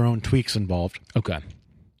with their own tweaks involved. Okay.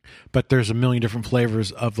 But there's a million different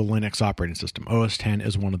flavors of the Linux operating system. OS 10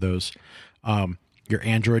 is one of those. Your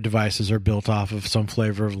Android devices are built off of some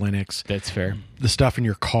flavor of Linux. That's fair. The stuff in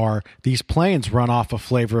your car, these planes run off a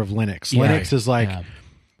flavor of Linux. Yeah, Linux is like... Yeah.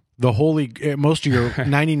 Most of your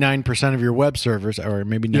 99% of your web servers, or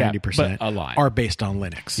maybe 90%, a lot. are based on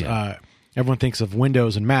Linux. Yeah. Everyone thinks of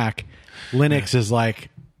Windows and Mac. Linux is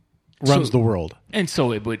like runs the world. And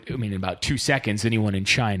so it would, in about 2 seconds, anyone in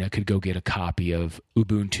China could go get a copy of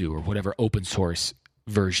Ubuntu or whatever open source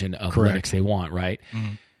version of Linux they want, right?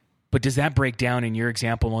 Mm-hmm. But does that break down in your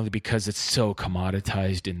example only because it's so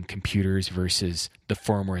commoditized in computers versus the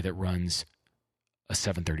firmware that runs a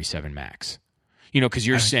 737 Max? Because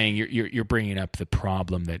you're saying you're bringing up the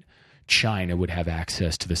problem that China would have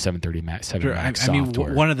access to the 737 Max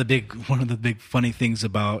software. One of the big funny things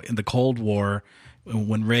about in the Cold War,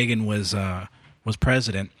 when Reagan was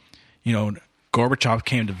president, Gorbachev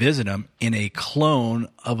came to visit him in a clone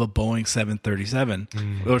of a Boeing 737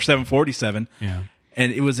 or 747. Yeah,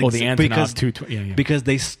 and it was the Antonov 220 because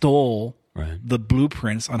they stole the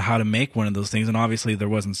blueprints on how to make one of those things, and obviously there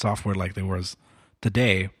wasn't software like there was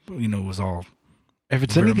today. It was all. If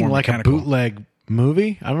it's anything like mechanical. A bootleg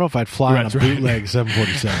movie, I don't know if I'd fly on a bootleg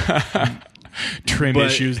 747. Trim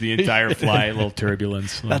issues, the entire flight, a little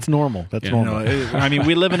turbulence. That's normal. That's normal.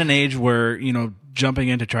 We live in an age where, jumping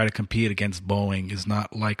in to try to compete against Boeing is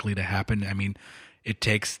not likely to happen. It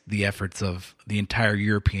takes the efforts of the entire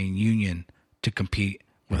European Union to compete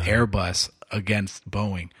with Airbus against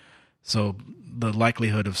Boeing. So the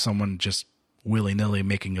likelihood of someone just willy-nilly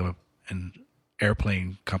making an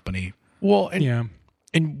airplane company. Well,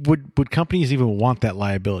 and would companies even want that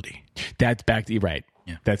liability? That's back to right.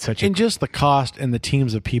 Yeah. That's such and just the cost and the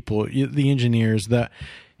teams of people, the engineers, that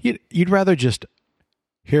you'd rather just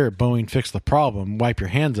Boeing fix the problem, wipe your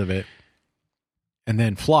hands of it, and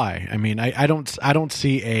then fly. I don't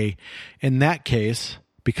see in that case,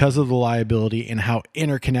 because of the liability and how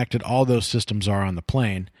interconnected all those systems are on the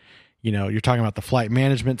plane. You're talking about the flight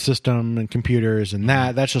management system and computers, and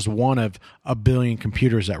that's just one of a billion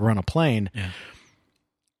computers that run a plane. Yeah.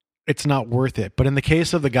 It's not worth it. But in the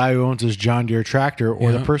case of the guy who owns his John Deere tractor,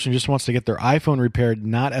 or the person who just wants to get their iPhone repaired,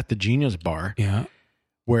 not at the Genius Bar,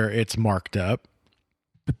 where it's marked up.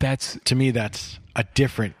 But to me, that's a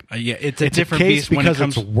different. It's a different case beast because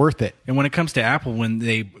it's worth it. And when it comes to Apple, when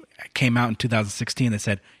they came out in 2016, they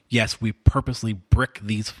said, yes, we purposely brick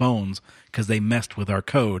these phones because they messed with our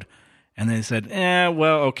code. And they said,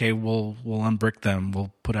 okay, we'll unbrick them.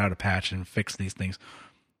 We'll put out a patch and fix these things.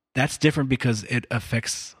 That's different because it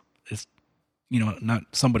affects, not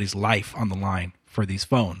somebody's life on the line for these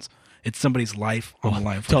phones. It's somebody's life on the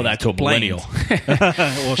line for tell that to a millennial.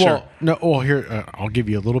 Well, sure. Here, I'll give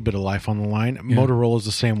you a little bit of life on the line. Yeah. Motorola's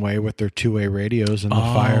the same way with their two-way radios and the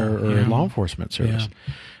fire or law enforcement service.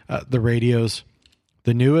 Yeah. The radios,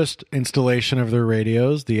 the newest installation of their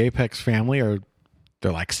radios, the Apex family,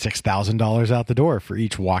 they're like $6,000 out the door for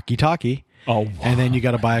each walkie-talkie. Oh, wow. And then you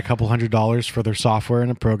got to buy a couple $100 for their software and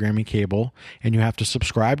a programming cable, and you have to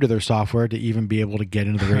subscribe to their software to even be able to get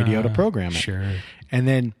into the radio to program it. Sure. And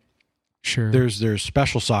then Sure. There's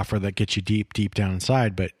special software that gets you deep down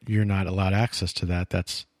inside, but you're not allowed access to that.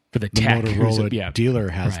 That's for the tech. Motorola dealer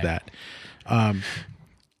has right. that.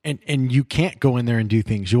 And you can't go in there and do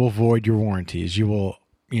things. You will void your warranties. You will,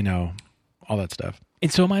 all that stuff.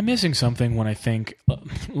 And so am I missing something when I think,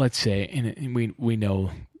 let's say, and we know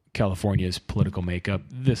California's political makeup,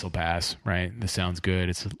 this will pass, right? This sounds good.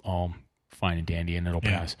 It's all fine and dandy and it'll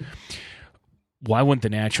pass. Why wouldn't the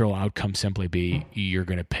natural outcome simply be you're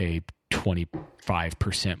going to pay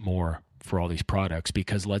 25% more for all these products?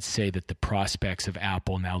 Because let's say that the prospects of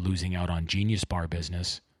Apple now losing out on Genius Bar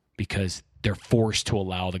business because they're forced to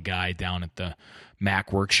allow the guy down at the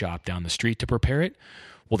Mac workshop down the street to prepare it.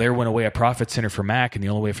 Well, there went away a profit center for Mac, and the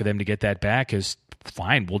only way for them to get that back is,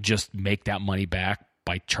 fine, we'll just make that money back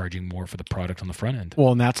by charging more for the product on the front end.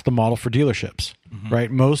 Well, and that's the model for dealerships, right?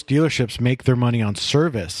 Most dealerships make their money on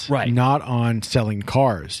service, right, not on selling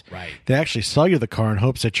cars. Right. They actually sell you the car in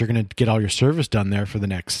hopes that you're going to get all your service done there for the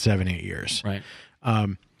next 7-8 years. Right.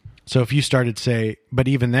 So if you started, but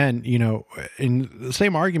even then, in the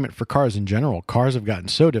same argument for cars in general, cars have gotten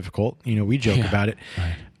so difficult. We joke about it.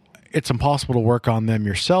 Right. It's impossible to work on them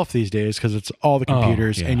yourself these days because it's all the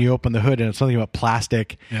computers and you open the hood and it's something about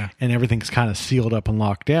plastic and everything's kind of sealed up and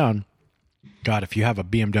locked down. God, if you have a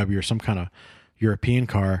BMW or some kind of European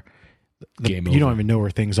car, you don't even know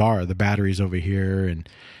where things are. The battery's over here. And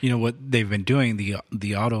what they've been doing,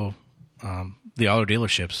 the auto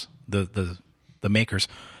dealerships, the makers,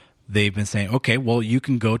 they've been saying, okay, well, you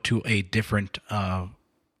can go to a different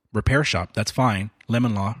repair shop. That's fine.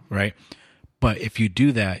 Lemon law, right? But if you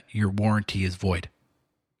do that, your warranty is void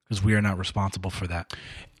because we are not responsible for that.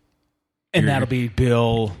 And that'll be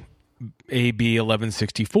Bill AB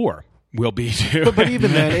 1164 will be too. But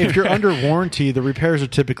even then, if you're under warranty, the repairs are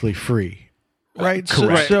typically free, right?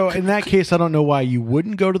 Correct. So in that case, I don't know why you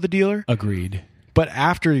wouldn't go to the dealer. Agreed. But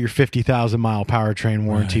after your 50,000-mile powertrain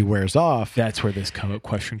warranty wears off, that's where this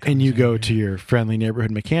question comes and you in. go to your friendly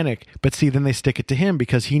neighborhood mechanic. But see, then they stick it to him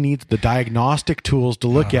because he needs the diagnostic tools to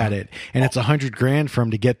look at it, and it's $100,000 for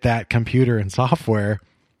him to get that computer and software.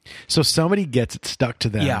 So somebody gets it stuck to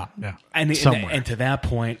them. Yeah. And to that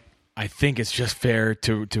point, I think it's just fair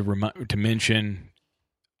to mention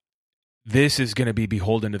this is going to be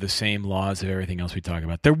beholden to the same laws of everything else we talk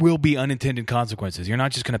about. There will be unintended consequences. You're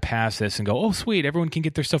not just going to pass this and go, oh, sweet, everyone can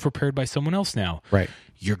get their stuff repaired by someone else now. Right.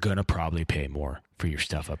 You're going to probably pay more for your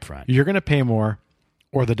stuff up front. You're going to pay more,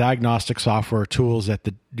 or the diagnostic software tools that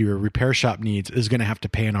your repair shop needs is going to have to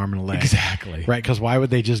pay an arm and a leg. Exactly. Right? Because why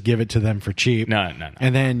would they just give it to them for cheap? No.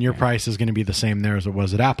 And then your price is going to be the same there as it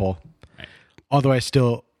was at Apple. Right. Although I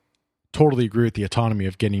still totally agree with the autonomy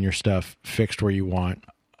of getting your stuff fixed where you want.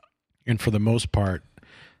 And for the most part,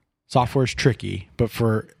 software is tricky, but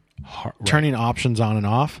for turning options on and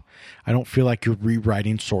off, I don't feel like you're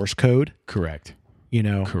rewriting source code. Correct.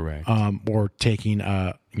 Correct. Or taking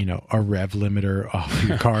a rev limiter off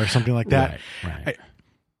your car or something like that. Right.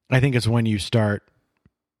 I think it's when you start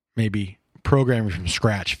maybe programming from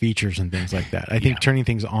scratch features and things like that. I think turning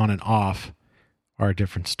things on and off are a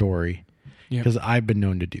different story. Because I've been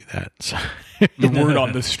known to do that. So. The word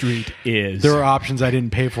on the street is there are options I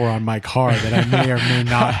didn't pay for on my car that I may or may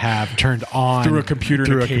not have turned on through a computer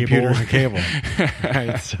and a cable.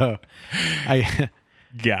 Right. So I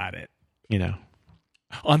got it.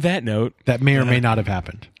 On that note, that may or may not have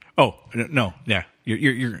happened. Oh no, yeah.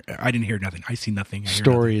 You're. I didn't hear nothing. I see nothing.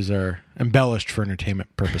 Stories are embellished for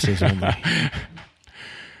entertainment purposes only.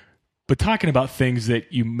 But talking about things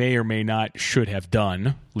that you may or may not should have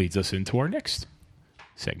done leads us into our next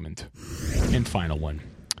segment and final one.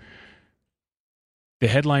 The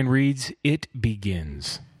headline reads, "It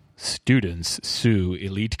begins. Students sue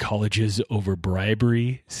elite colleges over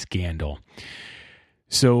bribery scandal."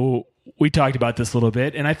 So we talked about this a little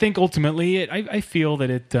bit, and I think ultimately I feel that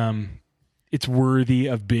it's worthy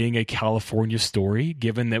of being a California story,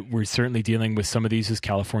 given that we're certainly dealing with some of these as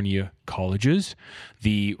California colleges.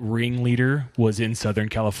 The ringleader was in Southern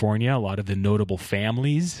California. A lot of the notable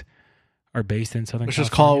families are based in Southern California. Let's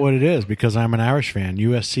just call it what it is, because I'm an Irish fan.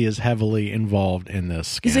 USC is heavily involved in this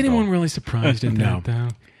scandal. Is anyone really surprised in that, though?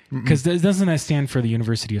 Because doesn't that stand for the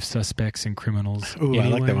University of Suspects and Criminals? Ooh, I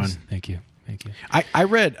like that one. Thank you. I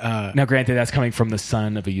read... now, granted, that's coming from the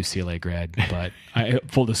son of a UCLA grad, but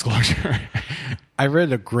full disclosure. I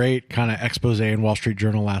read a great kind of expose in Wall Street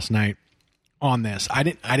Journal last night on this. I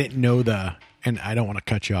didn't know and I don't want to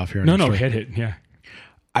cut you off here. No, hit it, yeah.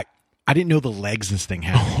 I didn't know the legs this thing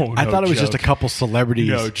had. Oh, I thought it was just a couple celebrities.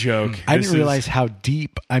 No joke. I didn't realize how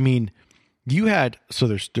deep. I mean, you had... So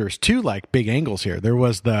there's two big angles here. There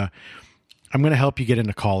was the... I'm going to help you get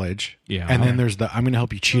into college. Yeah. And then there's the, I'm going to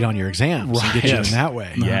help you cheat on your exams and get you in that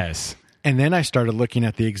way. Yes. And then I started looking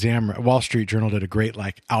at the exam. Wall Street Journal did a great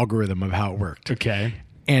algorithm of how it worked. Okay.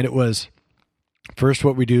 And it was, first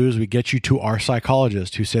what we do is we get you to our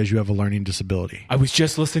psychologist who says you have a learning disability. I was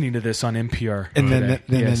just listening to this on NPR. And today.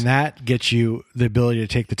 then that gets you the ability to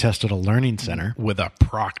take the test at a learning center. With a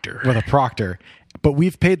proctor. But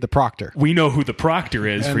we've paid the proctor. We know who the proctor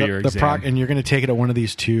is for your exam. And you're going to take it at one of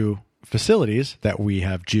these two facilities that we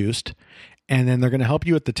have juiced. And then they're going to help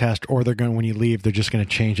you with the test, or when you leave, they're just going to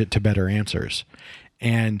change it to better answers.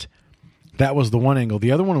 And that was the one angle.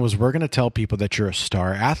 The other one was we're going to tell people that you're a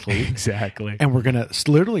star athlete. Exactly. And we're going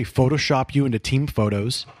to literally Photoshop you into team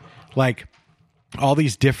photos, like all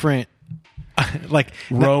these different,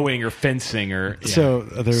 rowing or fencing or so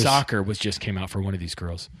there's soccer came out for one of these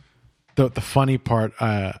girls. The funny part,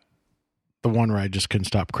 the one where I just couldn't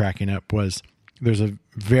stop cracking up was there's a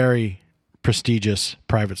very prestigious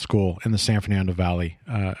private school in the San Fernando Valley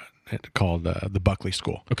called the Buckley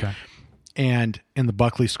School. Okay. And in the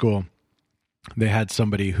Buckley School, they had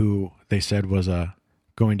somebody who they said was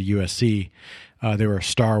going to USC. They were a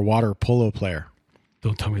star water polo player.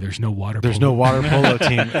 Don't tell me there's no water polo. There's no water polo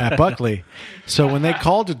team at Buckley. So when they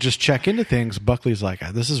called to just check into things, Buckley's like,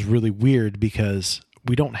 this is really weird because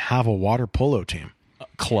we don't have a water polo team.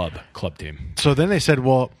 Club team. So then they said,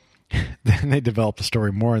 well, then they developed the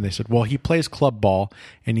story more and they said, well, he plays club ball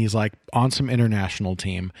and he's on some international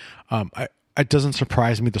team. It doesn't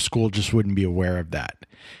surprise me the school just wouldn't be aware of that.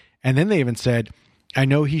 And then they even said, I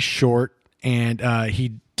know he's short and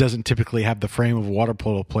he doesn't typically have the frame of a water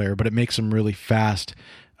polo player, but it makes him really fast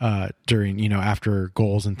during, after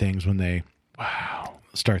goals and things when they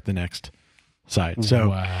start the next side.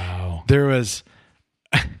 So there was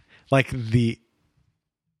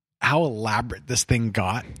how elaborate this thing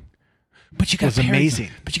got. But you got amazing.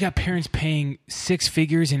 But you got parents paying 6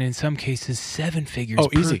 figures and in some cases 7 figures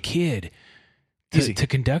per kid to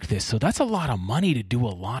conduct this. So that's a lot of money to do a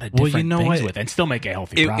lot of different things with and still make a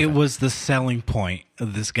healthy profit. It was the selling point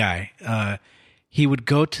of this guy. He would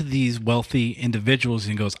go to these wealthy individuals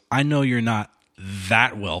and goes, I know you're not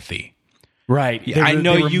that wealthy. Right. I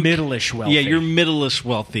know you're middle-ish wealthy. Yeah, you're middle-ish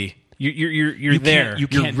wealthy. You're there. You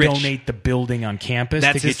can't donate the building on campus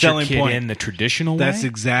to get your kid in the traditional way. That's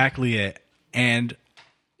exactly it. And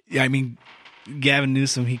I mean, Gavin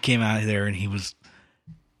Newsom, he came out there and he was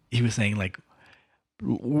saying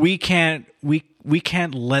we can't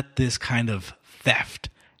let this kind of theft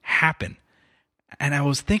happen. And I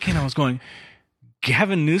was going,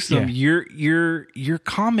 Gavin Newsom, you're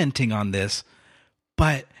commenting on this,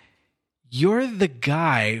 but you're the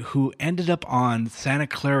guy who ended up on Santa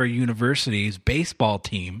Clara University's baseball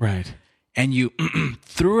team. Right. And you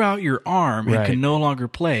threw out your arm and can no longer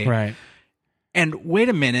play. Right. And wait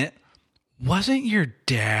a minute, wasn't your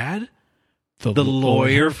dad the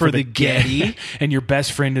lawyer for the Getty? And your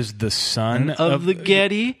best friend is the son of the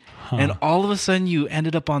Getty? Huh. And all of a sudden you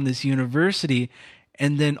ended up on this university,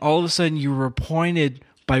 and then all of a sudden you were appointed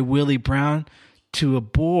by Willie Brown to a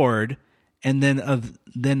board, and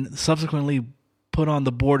then subsequently put on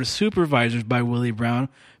the board of supervisors by Willie Brown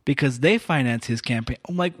because they finance his campaign.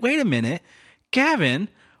 I'm like, wait a minute, Gavin,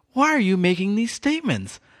 why are you making these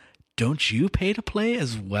statements? Don't you pay to play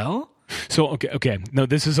as well? So, okay. No,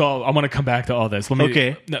 this is all, I want to come back to all this. Let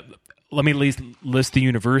me at least list the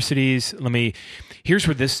universities. Here's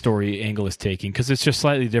where this story angle is taking, because it's just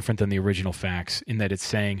slightly different than the original facts in that it's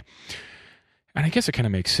saying, and I guess it kind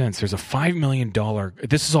of makes sense. There's a $5 million,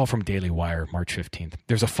 this is all from Daily Wire, March 15th.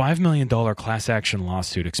 There's a $5 million class action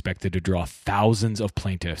lawsuit expected to draw thousands of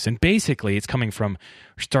plaintiffs. And basically it's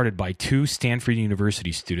started by 2 Stanford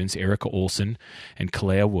University students, Erica Olson and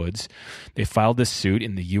Kalea Woods. They filed this suit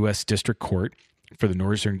in the U.S. District Court for the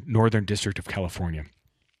Northern District of California.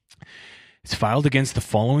 It's filed against the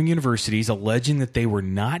following universities, alleging that they were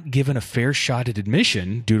not given a fair shot at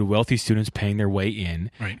admission due to wealthy students paying their way in,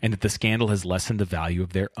 and that the scandal has lessened the value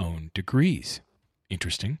of their own degrees.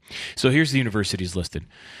 Interesting. So here's the universities listed.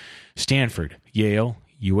 Stanford, Yale,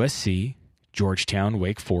 USC, Georgetown,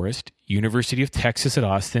 Wake Forest, University of Texas at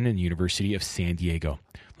Austin, and University of San Diego.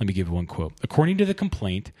 Let me give one quote. According to the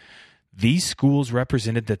complaint, these schools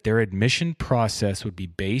represented that their admission process would be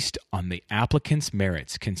based on the applicant's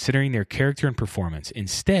merits, considering their character and performance.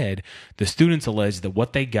 Instead, the students alleged that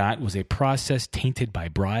what they got was a process tainted by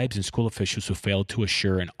bribes and school officials who failed to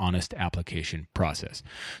assure an honest application process.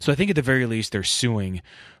 So I think at the very least, they're suing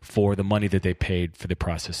for the money that they paid for the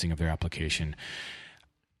processing of their application.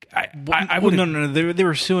 No. They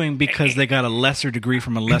were suing because they got a lesser degree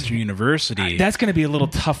from a lesser university. That's going to be a little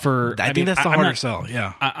tougher. I think that's the harder sell.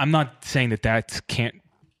 Yeah, I'm not saying that can't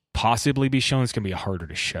possibly be shown. It's going to be harder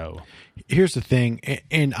to show. Here's the thing,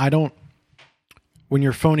 and when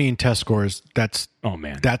you're phoning test scores, that's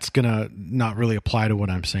gonna not really apply to what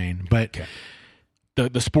I'm saying. But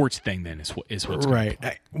the sports thing then is what's right.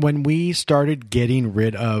 When we started getting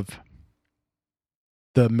rid of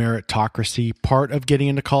the meritocracy part of getting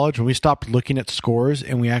into college, when we stopped looking at scores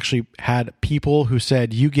and we actually had people who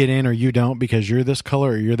said you get in or you don't because you're this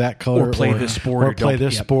color or you're that color, or play this sport, or play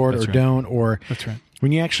this sport, or don't, or that's right.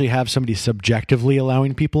 When you actually have somebody subjectively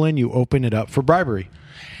allowing people in, you open it up for bribery.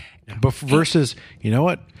 Versus, you know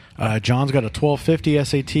what? John's got a 1250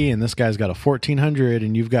 SAT and this guy's got a 1400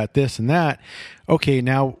 and you've got this and that. Okay,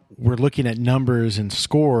 now we're looking at numbers and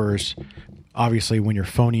scores. Obviously, when you're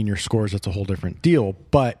phoning your scores, that's a whole different deal.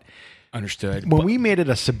 But understood. When we made it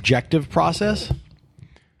a subjective process,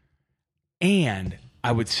 and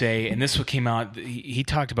I would say, and this what came out, he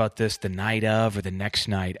talked about this the night of or the next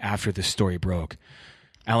night after the story broke.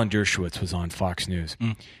 Alan Dershowitz was on Fox News,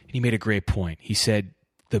 and he made a great point. He said,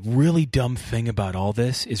 the really dumb thing about all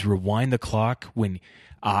this is rewind the clock when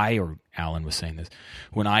Alan was saying this,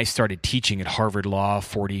 when I started teaching at Harvard Law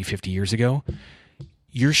 40, 50 years ago,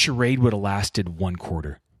 your charade would have lasted one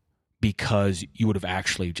quarter because you would have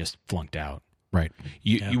actually just flunked out. Right.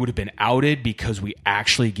 You would have been outed because we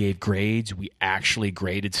actually gave grades. We actually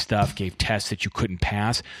graded stuff, gave tests that you couldn't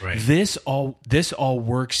pass. Right. This all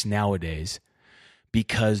works nowadays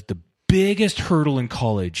because the biggest hurdle in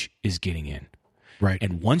college is getting in. Right.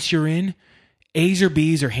 And once you're in, A's or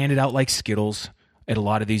B's are handed out like Skittles at a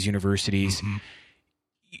lot of these universities. Mm-hmm.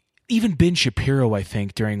 Even Ben Shapiro, I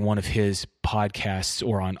think, during one of his podcasts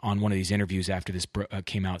or on one of these interviews after this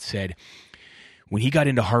came out, said when he got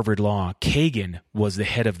into Harvard Law, Kagan was the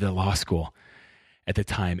head of the law school at the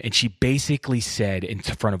time. And she basically said in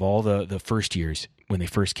front of all the first years when they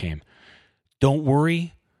first came, don't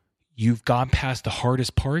worry, you've gone past the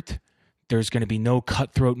hardest part. There's going to be no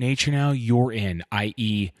cutthroat nature now. You're in,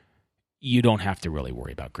 i.e., you don't have to really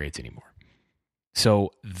worry about grades anymore.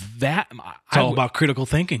 So it's all about critical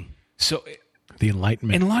thinking. So the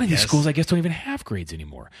Enlightenment. And a lot of these schools, I guess, don't even have grades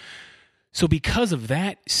anymore. So because of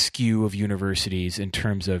that skew of universities in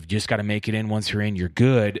terms of just got to make it in, once you're in, you're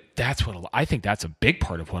good. I think that's a big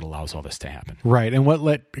part of what allows all this to happen. Right. And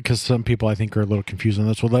because some people I think are a little confused on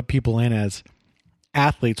this, what let people in as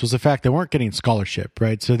athletes was the fact they weren't getting scholarship,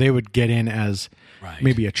 right? So they would get in as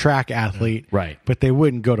maybe a track athlete, right? But they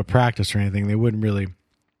wouldn't go to practice or anything. They wouldn't really.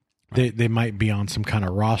 They might be on some kind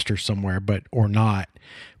of roster somewhere, or not.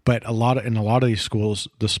 But in a lot of these schools,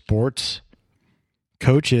 the sports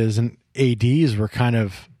coaches and ADs were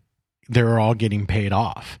they were all getting paid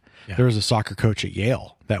off. Yeah. There was a soccer coach at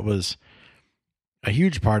Yale that was a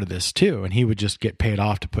huge part of this too, and he would just get paid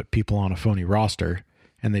off to put people on a phony roster,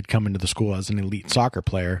 and they'd come into the school as an elite soccer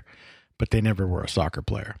player, but they never were a soccer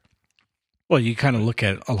player. Well, you kind of look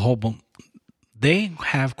at a whole. They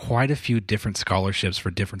have quite a few different scholarships for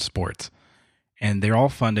different sports, and they're all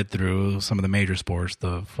funded through some of the major sports,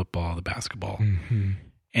 the football, the basketball. Mm-hmm.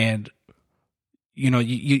 And,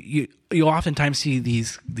 you oftentimes see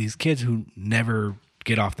these kids who never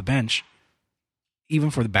get off the bench, even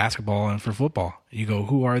for the basketball and for football. You go,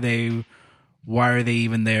 who are they? Why are they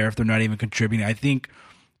even there if they're not even contributing? I think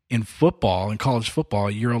in football, in college football,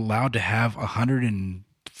 you're allowed to have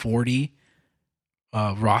 140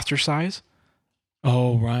 roster size.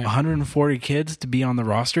 Oh, right. 140 kids to be on the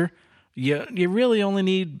roster. You really only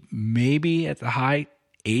need maybe at the high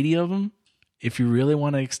 80 of them if you really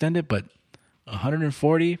want to extend it. But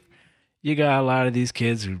 140, you got a lot of these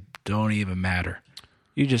kids who don't even matter.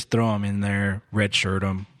 You just throw them in there, red shirt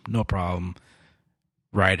them, no problem.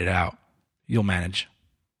 Ride it out. You'll manage.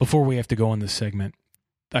 Before we have to go on this segment,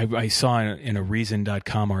 I saw in a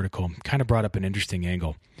Reason.com article, kind of brought up an interesting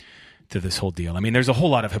angle to this whole deal. I mean, there's a whole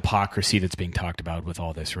lot of hypocrisy that's being talked about with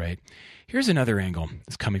all this, right? Here's another angle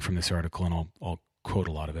that's coming from this article, and I'll quote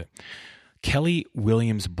a lot of it. Kelly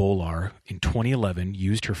Williams Bolar in 2011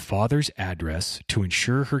 used her father's address to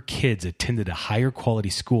ensure her kids attended a higher quality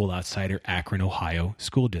school outside her Akron, Ohio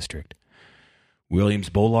school district. Williams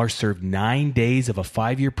Bolar served 9 days of a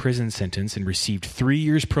 5-year prison sentence and received 3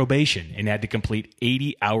 years probation and had to complete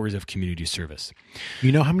 80 hours of community service.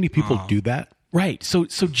 You know how many people do that? Right. So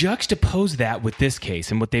juxtapose that with this case,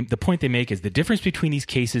 and the point they make is the difference between these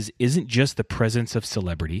cases isn't just the presence of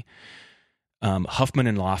celebrity. Huffman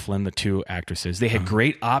and Laughlin, the two actresses, they had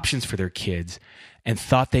great options for their kids and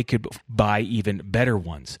thought they could buy even better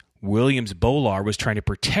ones. Williams Bolar was trying to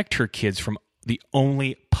protect her kids from the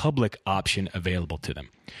only public option available to them.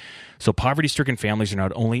 So poverty-stricken families are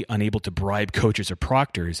not only unable to bribe coaches or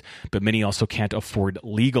proctors, but many also can't afford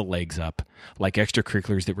legal legs up, like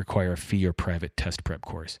extracurriculars that require a fee or private test prep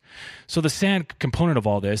course. So the sad component of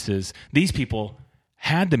all this is these people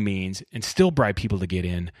had the means and still bribe people to get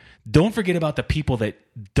in. Don't forget about the people that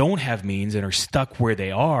don't have means and are stuck where they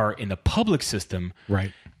are in the public system.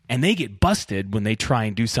 Right. And they get busted when they try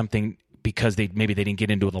and do something because maybe they didn't get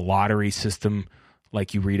into the lottery system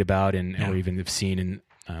like you read about or even have seen in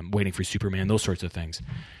Waiting for Superman, those sorts of things.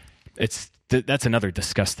 That's another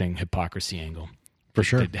disgusting hypocrisy angle. For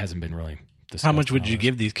sure. It hasn't been really discussed. How much would you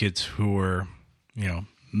give these kids who were,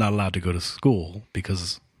 not allowed to go to school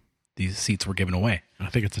because these seats were given away? I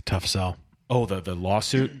think it's a tough sell. Oh, the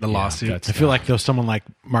lawsuit? The lawsuit. I feel like someone like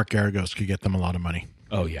Mark Garagos could get them a lot of money.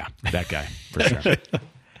 Oh, yeah. That guy, for sure.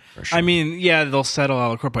 For sure. I mean, yeah, they'll settle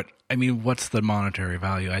out of court, but I mean, what's the monetary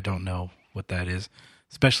value? I don't know what that is,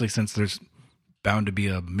 especially since there's bound to be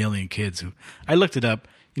a million kids who... I looked it up.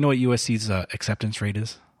 You know what USC's acceptance rate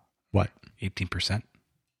is? What? 18%.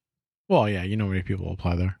 Well, yeah, you know how many people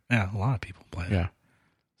apply there. Yeah, a lot of people apply there. Yeah.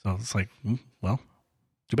 So it's like, well,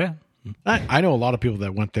 too bad. I know a lot of people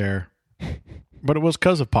that went there, but it was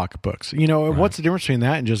because of pocketbooks. What's the difference between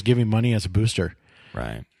that and just giving money as a booster?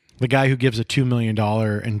 Right. The guy who gives a $2 million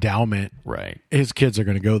endowment, right? His kids are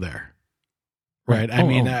going to go there, right? I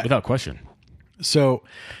mean, without question. So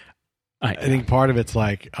I think part of it's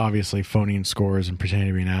like obviously phoning scores and pretending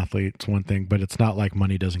to be an athlete. It's one thing, but it's not like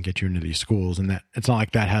money doesn't get you into these schools, and that it's not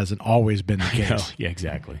like that hasn't always been the case. Yeah,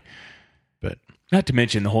 exactly. But not to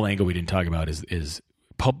mention the whole angle we didn't talk about is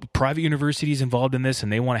private universities involved in this,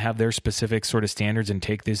 and they want to have their specific sort of standards and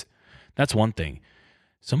take this. That's one thing.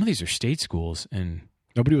 Some of these are state schools, and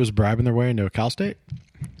nobody was bribing their way into a Cal State.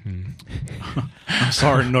 I'm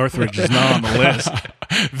sorry, Northridge is not on the list.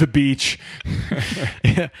 The beach.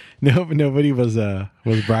 Yeah, nobody was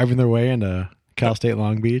bribing their way into Cal State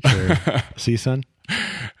Long Beach or CSUN.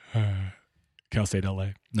 Cal State LA.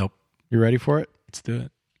 Nope. You ready for it? Let's do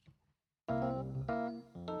it.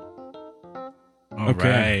 All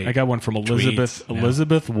right. I got one from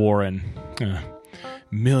Elizabeth Warren.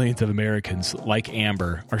 Millions of Americans, like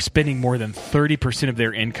Amber, are spending more than 30% of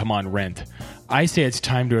their income on rent. I say it's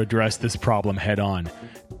time to address this problem head on,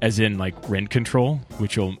 as in like rent control,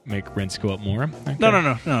 which will make rents go up more. Okay.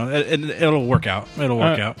 No. It'll work out. It'll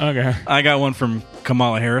work out. Okay. I got one from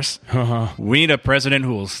Kamala Harris. Uh-huh. We need a president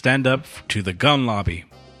who will stand up to the gun lobby.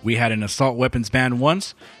 We had an assault weapons ban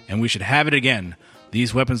once, and we should have it again.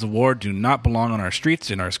 These weapons of war do not belong on our streets,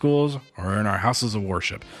 in our schools, or in our houses of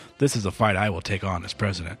worship. This is a fight I will take on as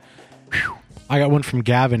president. Whew. I got one from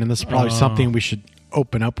Gavin, and this is probably something we should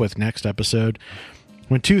open up with next episode.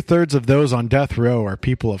 When 2/3 of those on death row are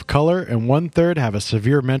people of color and 1/3 have a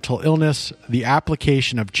severe mental illness, the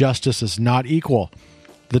application of justice is not equal.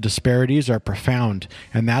 The disparities are profound,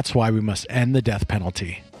 and that's why we must end the death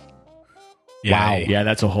penalty. Yeah, wow. Yeah,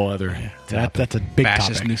 that's a whole other That's a big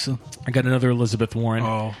fascist topic. nuisance. I got another Elizabeth Warren.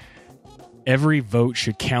 Oh, Every vote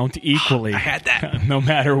should count equally. I had that. No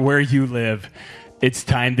matter where you live. It's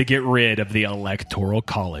time to get rid of the Electoral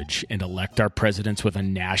College and elect our presidents with a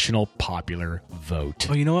national popular vote.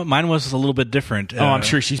 well, you know what? Mine was a little bit different. I'm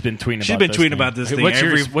sure she's been tweeting She's about been this tweeting thing. about this thing.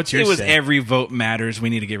 What's yours? It was say? every vote matters.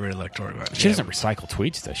 We need to get rid of electoral vote. She doesn't recycle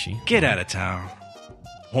tweets, does she? Get out of town.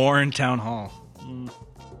 Warren Town Hall.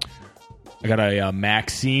 I got a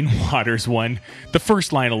Maxine Waters one. The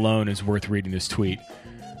first line alone is worth reading this tweet.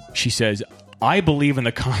 She says, I believe in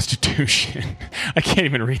the Constitution. I can't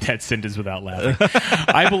even read that sentence without laughing.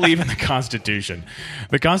 I believe in the Constitution.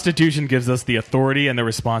 The Constitution gives us the authority and the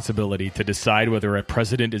responsibility to decide whether a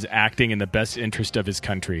president is acting in the best interest of his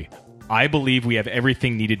country. I believe we have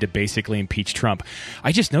everything needed to basically impeach Trump.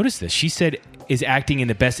 I just noticed this. She said is acting in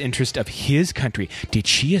the best interest of his country. Did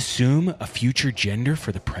she assume a future gender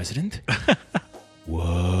for the president?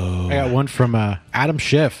 Whoa. I got one from Adam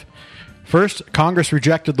Schiff. First, Congress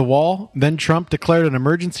rejected the wall. Then Trump declared an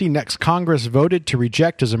emergency. Next, Congress voted to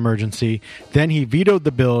reject his emergency. Then he vetoed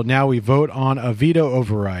the bill. Now we vote on a veto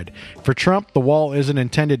override. For Trump, the wall isn't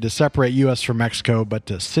intended to separate U.S. from Mexico, but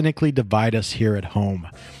to cynically divide us here at home.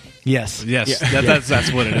 Yes. Yes,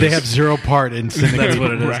 that's what it is. They have zero part in cynically That's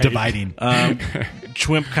what it is. dividing.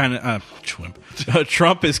 Trump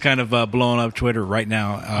is kind of blowing up Twitter right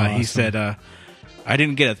now. Awesome. He said, I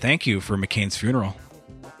didn't get a thank you for McCain's funeral.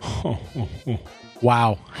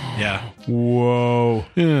 Wow. Yeah. Whoa.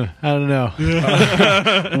 I don't know.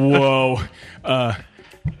 Whoa.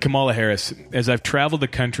 Kamala Harris, as I've traveled the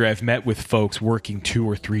country, I've met with folks working 2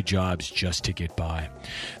 or 3 jobs just to get by.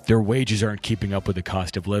 Their wages aren't keeping up with the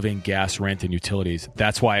cost of living, gas, rent, and utilities.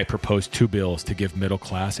 That's why I proposed 2 bills to give middle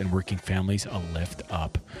class and working families a lift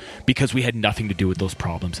up. Because we had nothing to do with those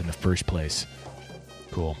problems in the first place.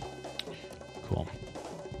 Cool.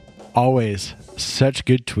 Always such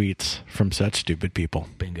good tweets from such stupid people.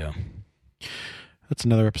 Bingo. That's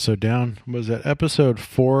another episode down. What was that? Episode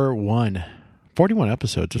 41. 41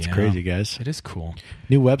 episodes. That's crazy, guys. It is cool.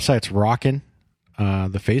 New website's rocking.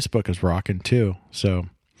 The Facebook is rocking too. So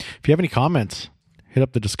if you have any comments, hit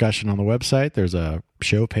up the discussion on the website. There's a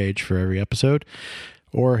show page for every episode,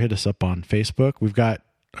 or hit us up on Facebook. We've got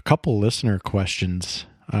a couple listener questions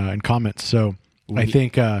and comments. So I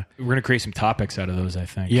think we're going to create some topics out of those, I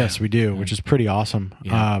think. Yes, we do, which is pretty awesome.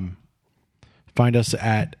 Yeah. Find us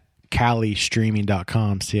at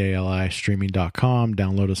CaliStreaming.com, CALI streaming.com.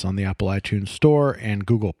 Download us on the Apple iTunes Store and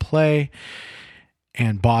Google Play.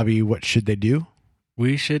 And Bobby, what should they do?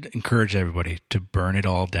 We should encourage everybody to burn it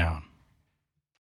all down.